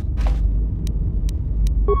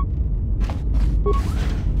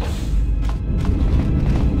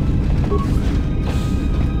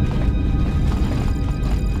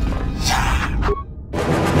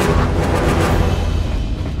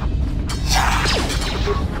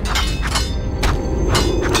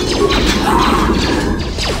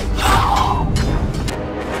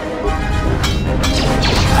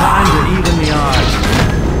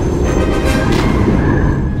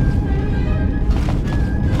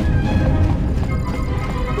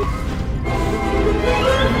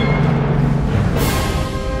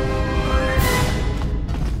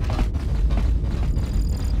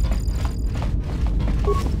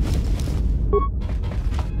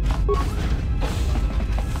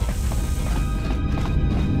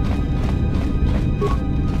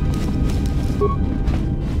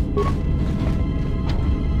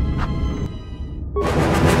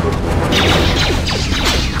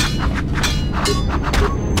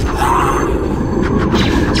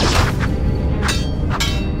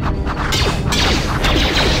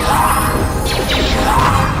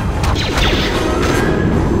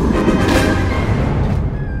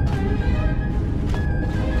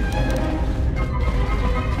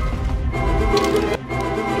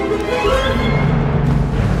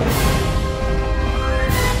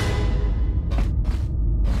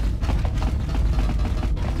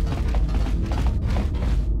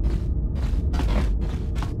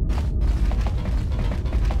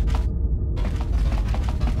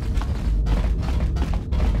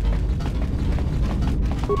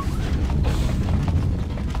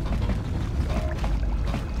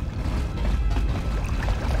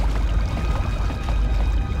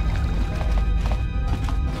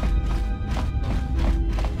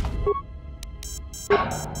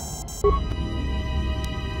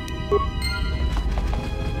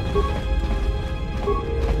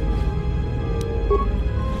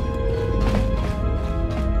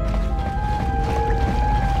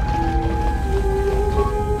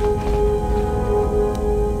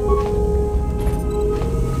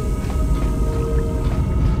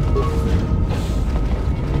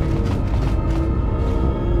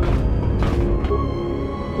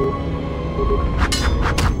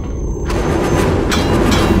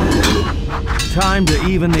 Time to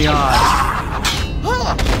even the odds.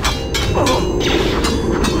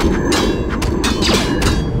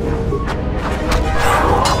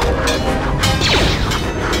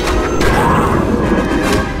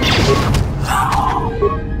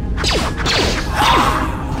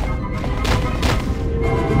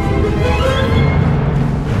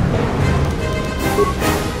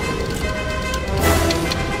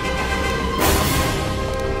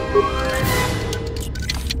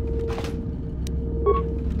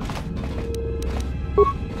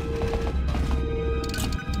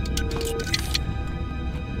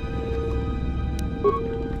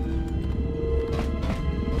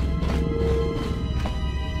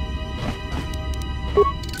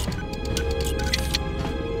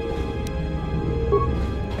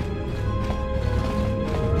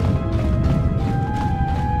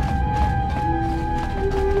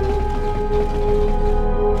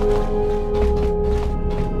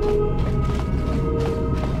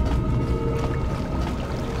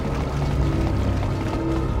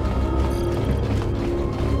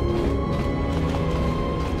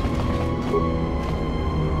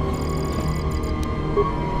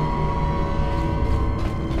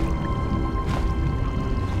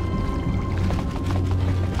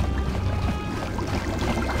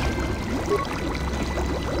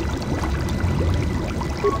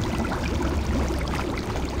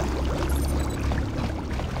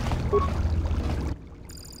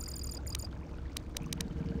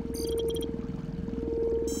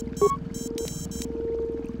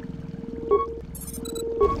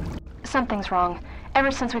 Something's wrong.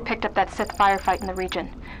 Ever since we picked up that Sith firefight in the region,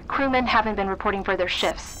 crewmen haven't been reporting for their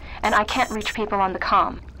shifts, and I can't reach people on the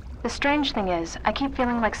comm. The strange thing is, I keep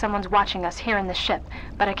feeling like someone's watching us here in the ship,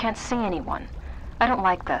 but I can't see anyone. I don't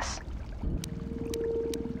like this.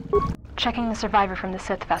 Checking the survivor from the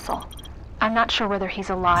Sith vessel. I'm not sure whether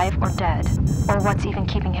he's alive or dead, or what's even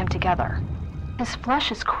keeping him together. His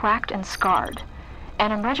flesh is cracked and scarred,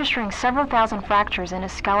 and I'm registering several thousand fractures in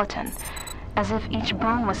his skeleton, as if each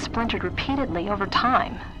bone was splintered repeatedly over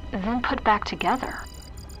time, then put back together.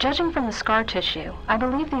 Judging from the scar tissue, I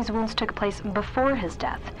believe these wounds took place before his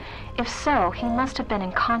death. If so, he must have been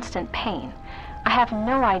in constant pain. I have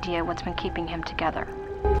no idea what's been keeping him together.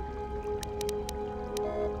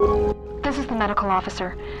 This is the medical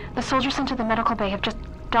officer. The soldiers sent to the medical bay have just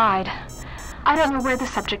died. I don't know where the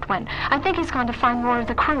subject went. I think he's gone to find more of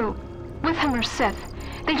the crew. With him are Sith.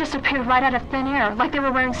 They just appeared right out of thin air, like they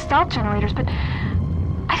were wearing stealth generators, but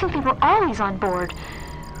I think they were always on board.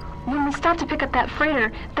 When we stopped to pick up that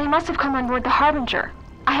freighter, they must have come on board the Harbinger.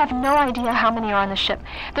 I have no idea how many are on the ship.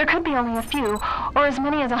 There could be only a few, or as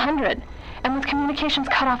many as 100. And with communications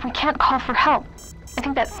cut off, we can't call for help. I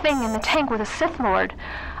think that thing in the tank was a Sith Lord,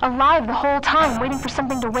 alive the whole time, waiting for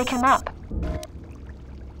something to wake him up.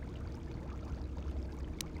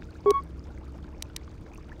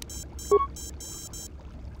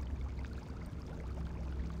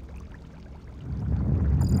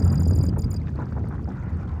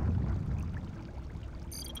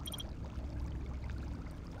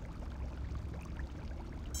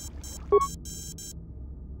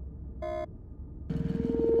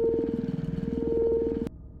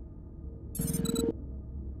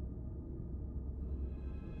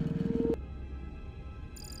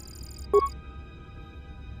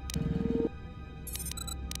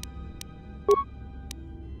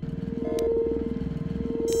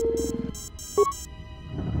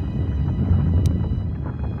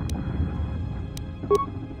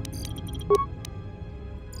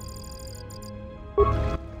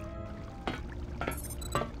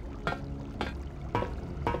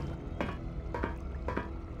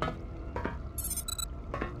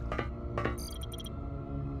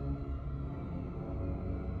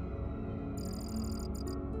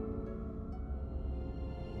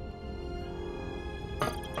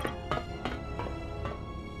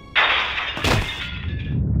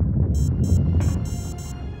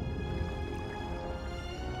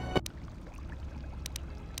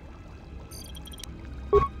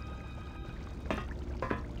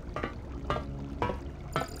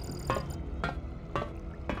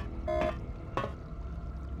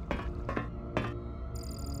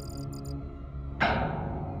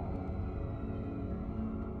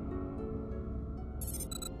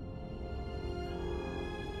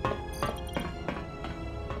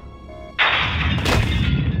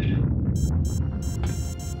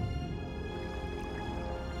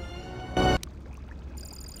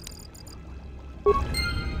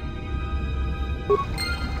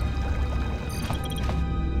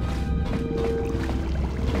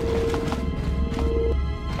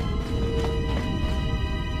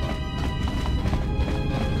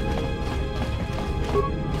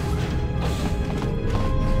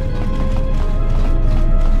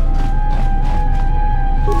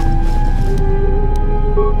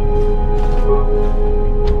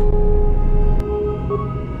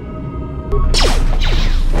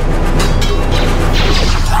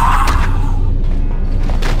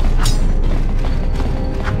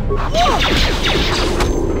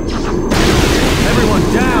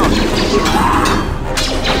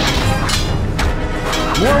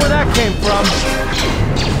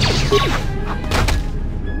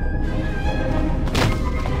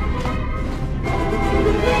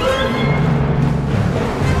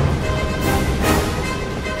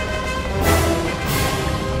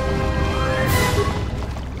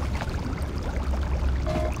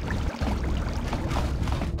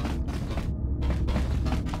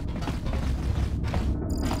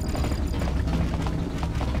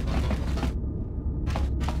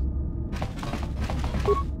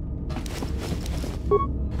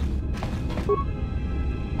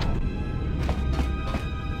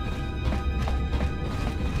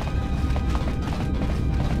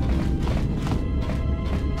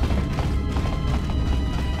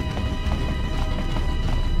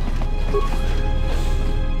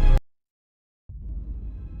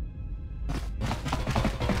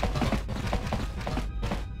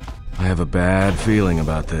 I have a bad feeling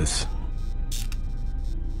about this.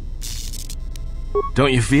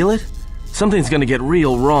 Don't you feel it? Something's gonna get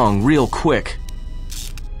real wrong real quick.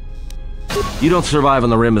 You don't survive on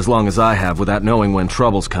the rim as long as I have without knowing when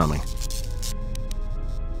trouble's coming.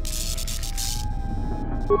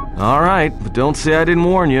 Alright, but don't say I didn't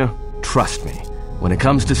warn you. Trust me, when it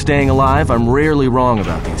comes to staying alive, I'm rarely wrong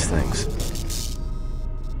about these things.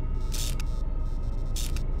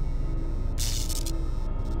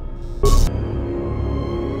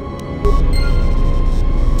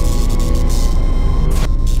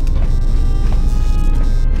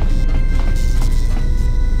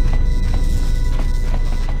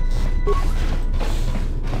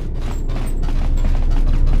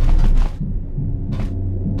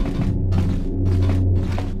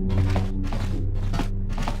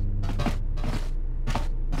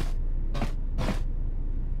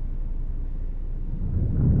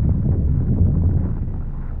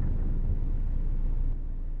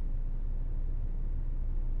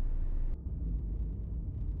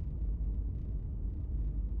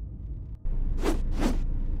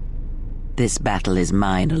 This battle is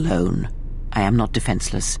mine alone. I am not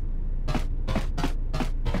defenseless.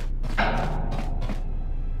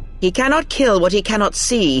 He cannot kill what he cannot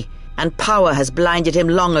see, and power has blinded him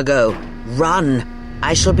long ago. Run!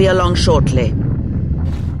 I shall be along shortly.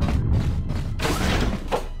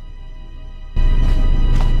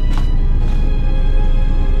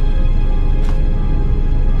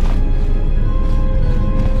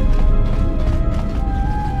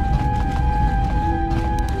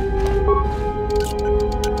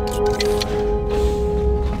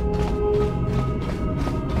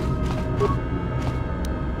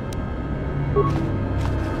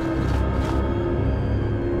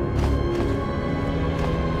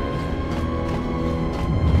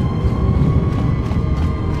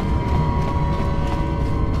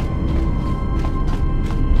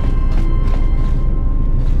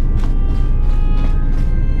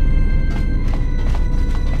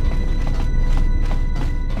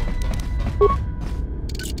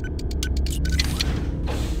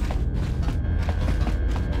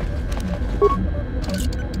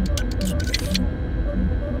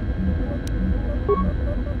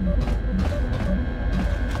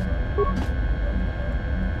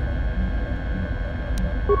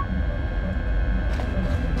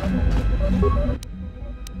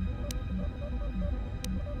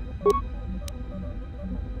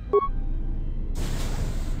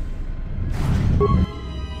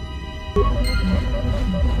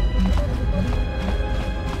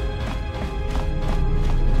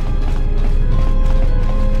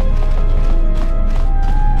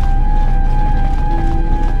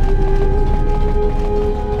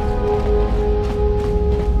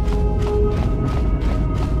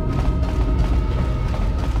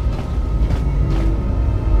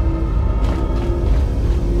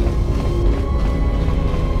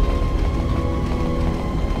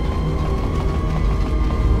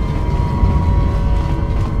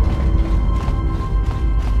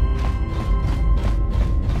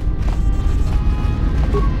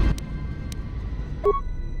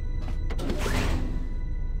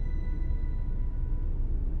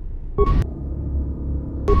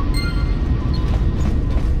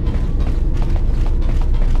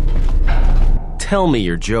 Tell me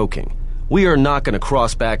you're joking. We are not going to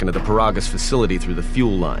cross back into the Paragas facility through the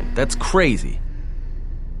fuel line. That's crazy.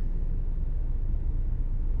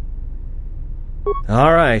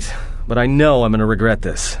 All right, but I know I'm going to regret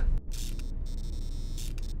this.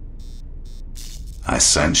 I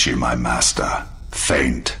sense you, my master.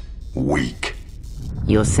 Faint, weak.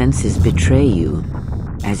 Your senses betray you,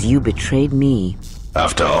 as you betrayed me.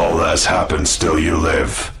 After all that's happened, still you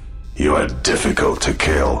live. You are difficult to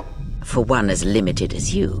kill. For one as limited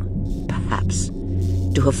as you, perhaps.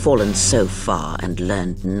 To have fallen so far and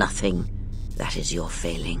learned nothing, that is your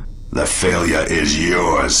failing. The failure is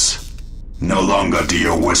yours. No longer do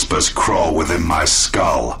your whispers crawl within my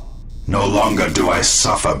skull. No longer do I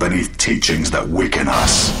suffer beneath teachings that weaken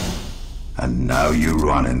us. And now you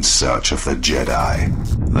run in search of the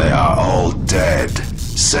Jedi. They are all dead,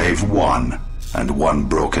 save one. And one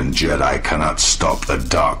broken Jedi cannot stop the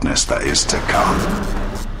darkness that is to come.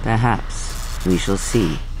 Perhaps we shall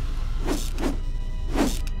see.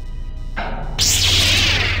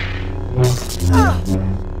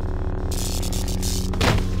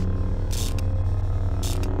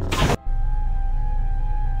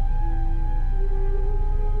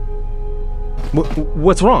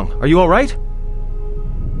 What's wrong? Are you all right?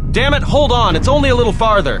 Damn it, hold on! It's only a little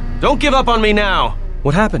farther! Don't give up on me now!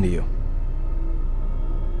 What happened to you?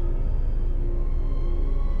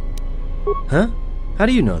 Huh? How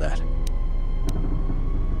do you know that?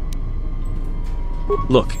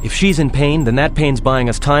 Look, if she's in pain, then that pain's buying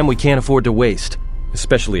us time we can't afford to waste.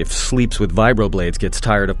 Especially if Sleeps with Vibroblades gets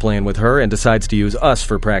tired of playing with her and decides to use us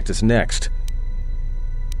for practice next.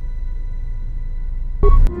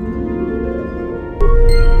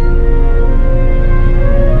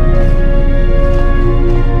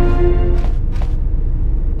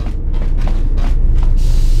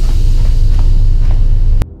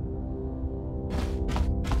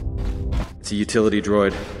 It's a utility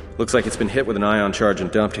droid. Looks like it's been hit with an ion charge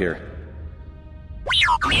and dumped here.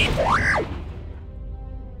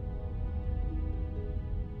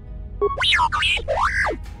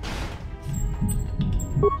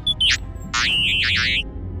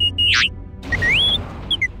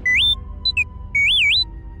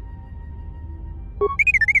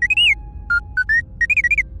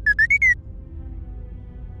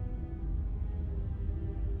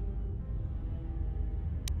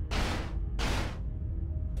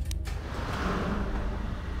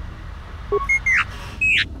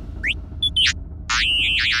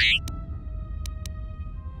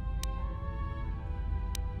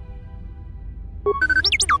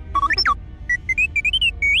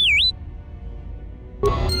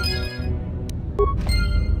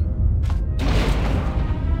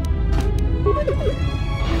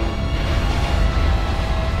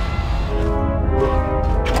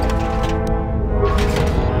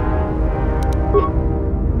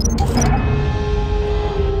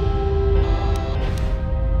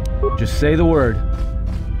 Just say the word.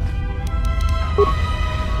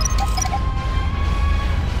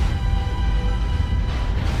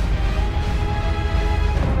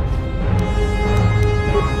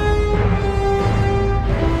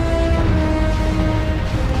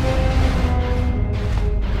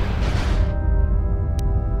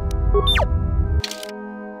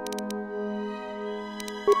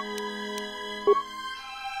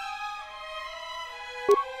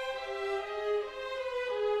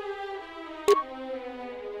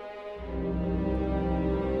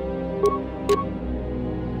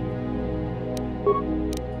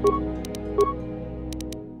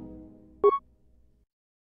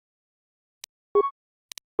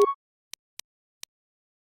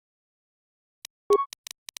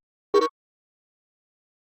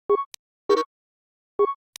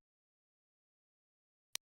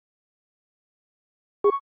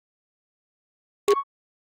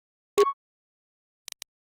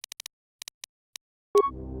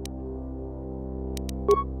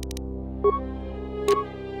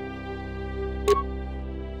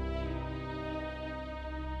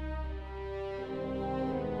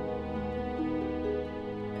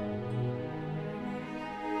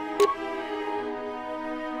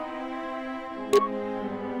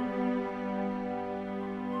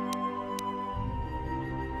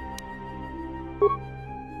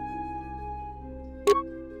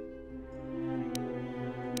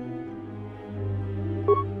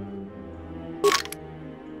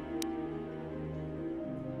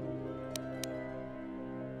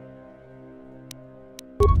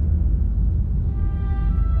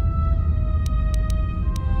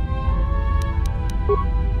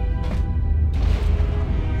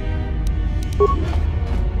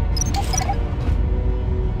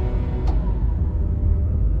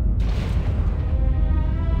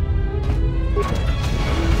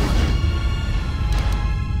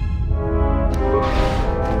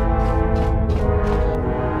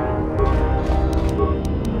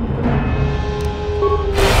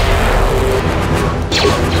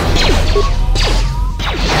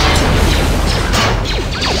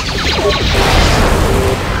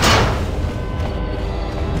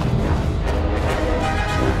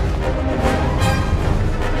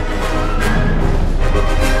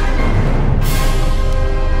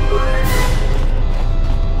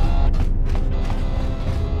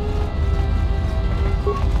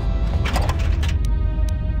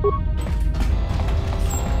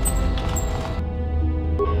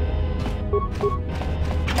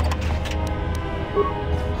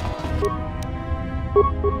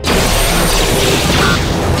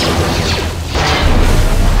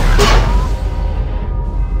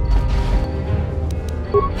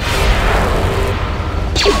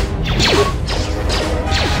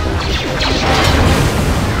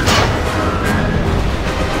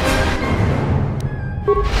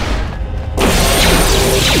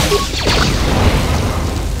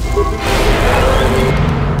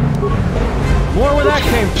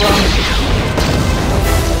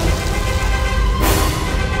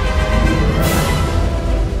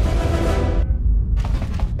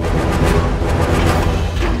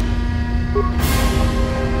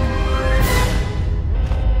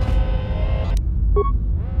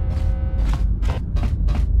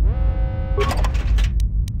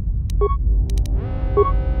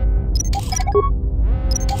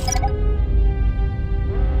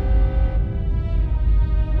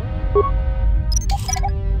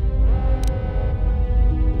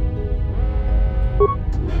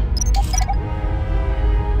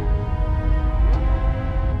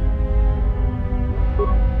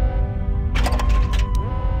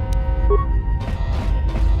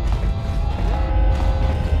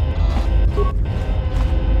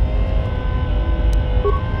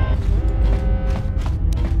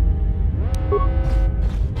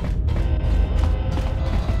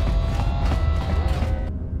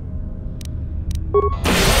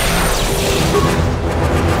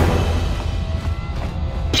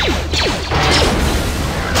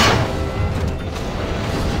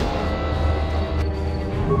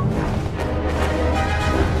 More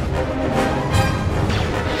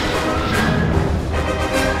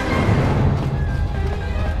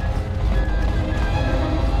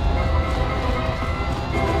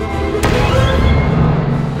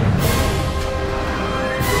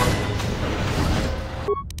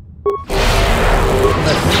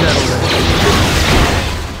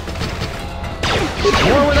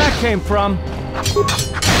where that came from.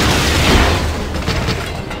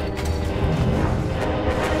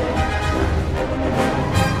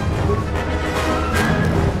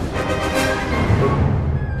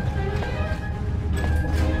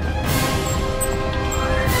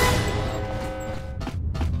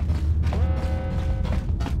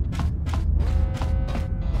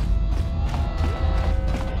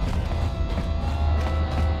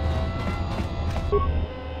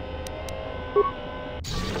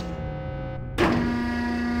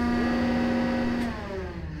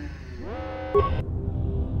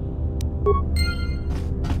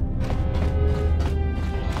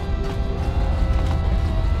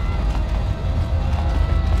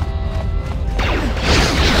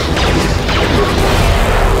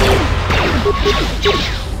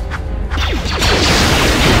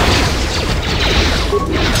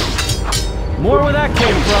 More where that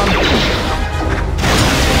came from.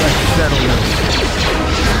 Let's settle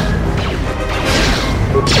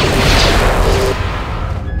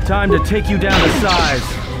this. Time to take you down to size.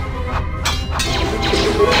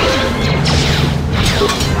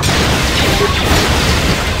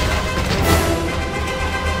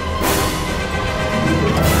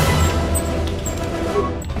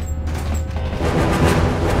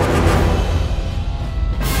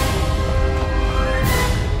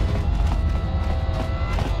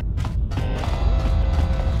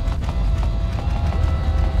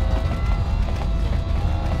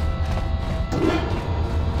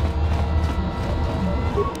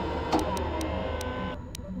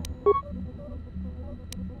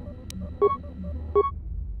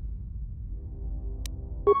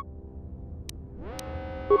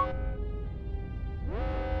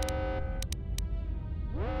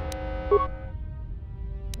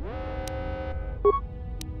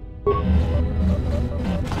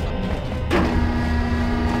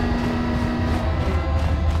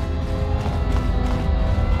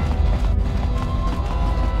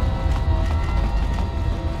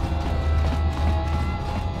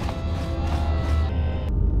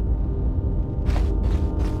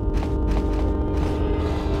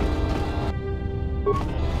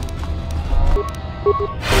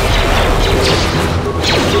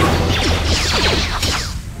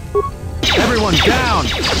 Everyone down!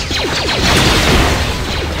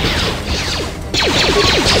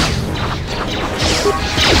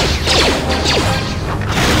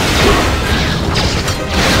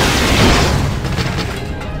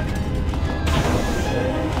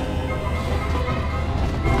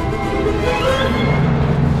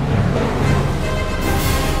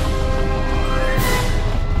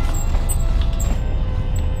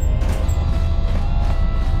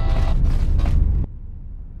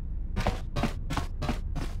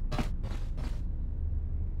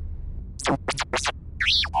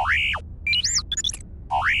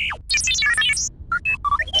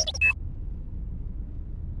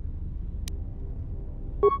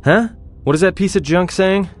 Huh? What is that piece of junk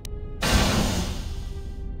saying?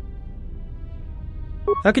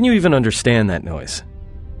 How can you even understand that noise?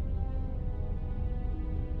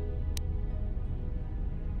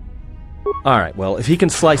 Alright, well, if he can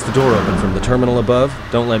slice the door open from the terminal above,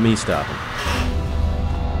 don't let me stop him.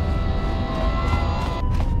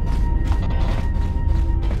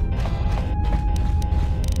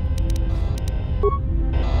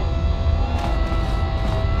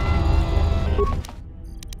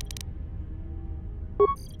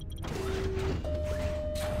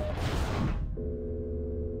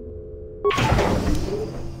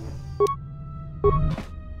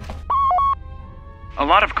 A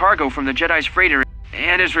lot of cargo from the Jedi's freighter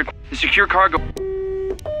and his secure cargo.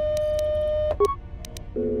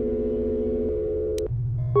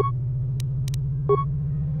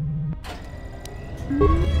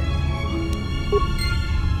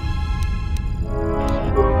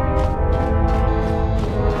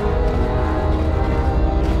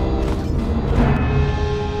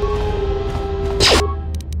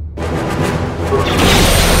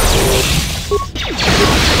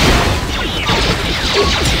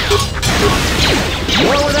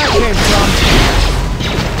 More where that came from.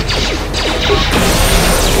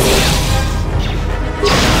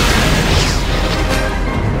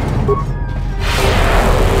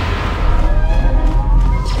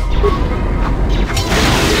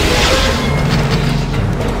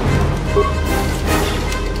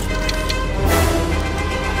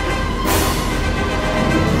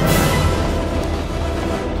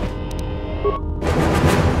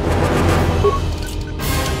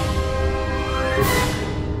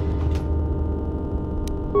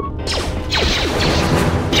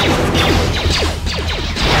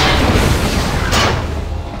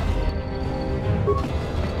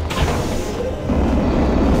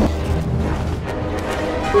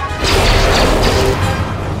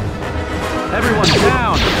 Everyone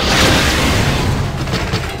down!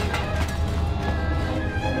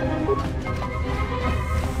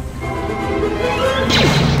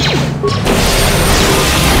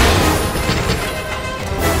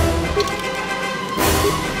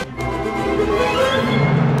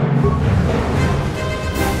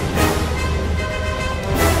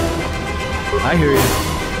 I hear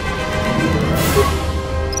you.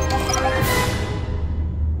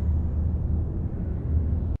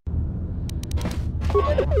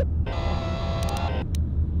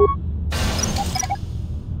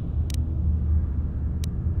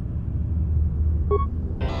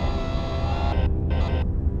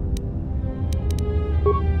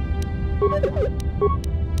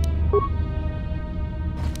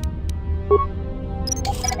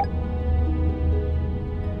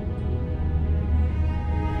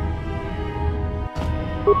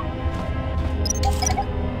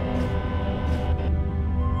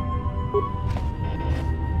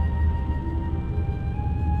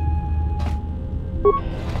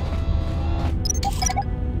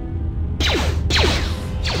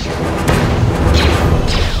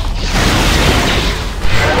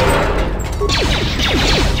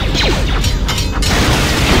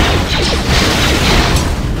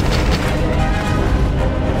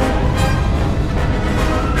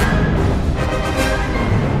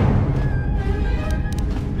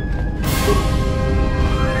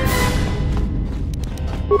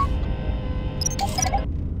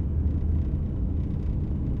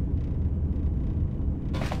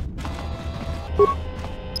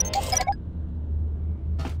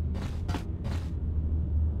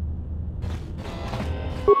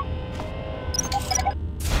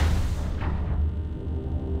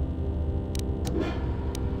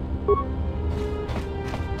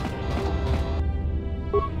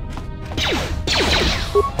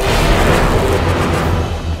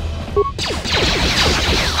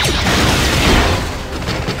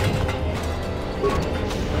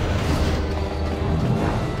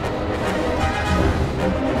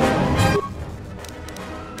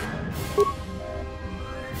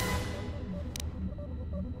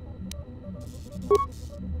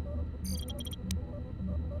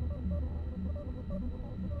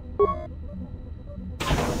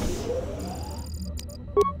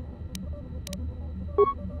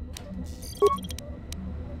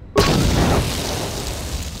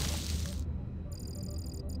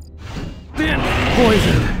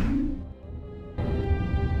 Poison!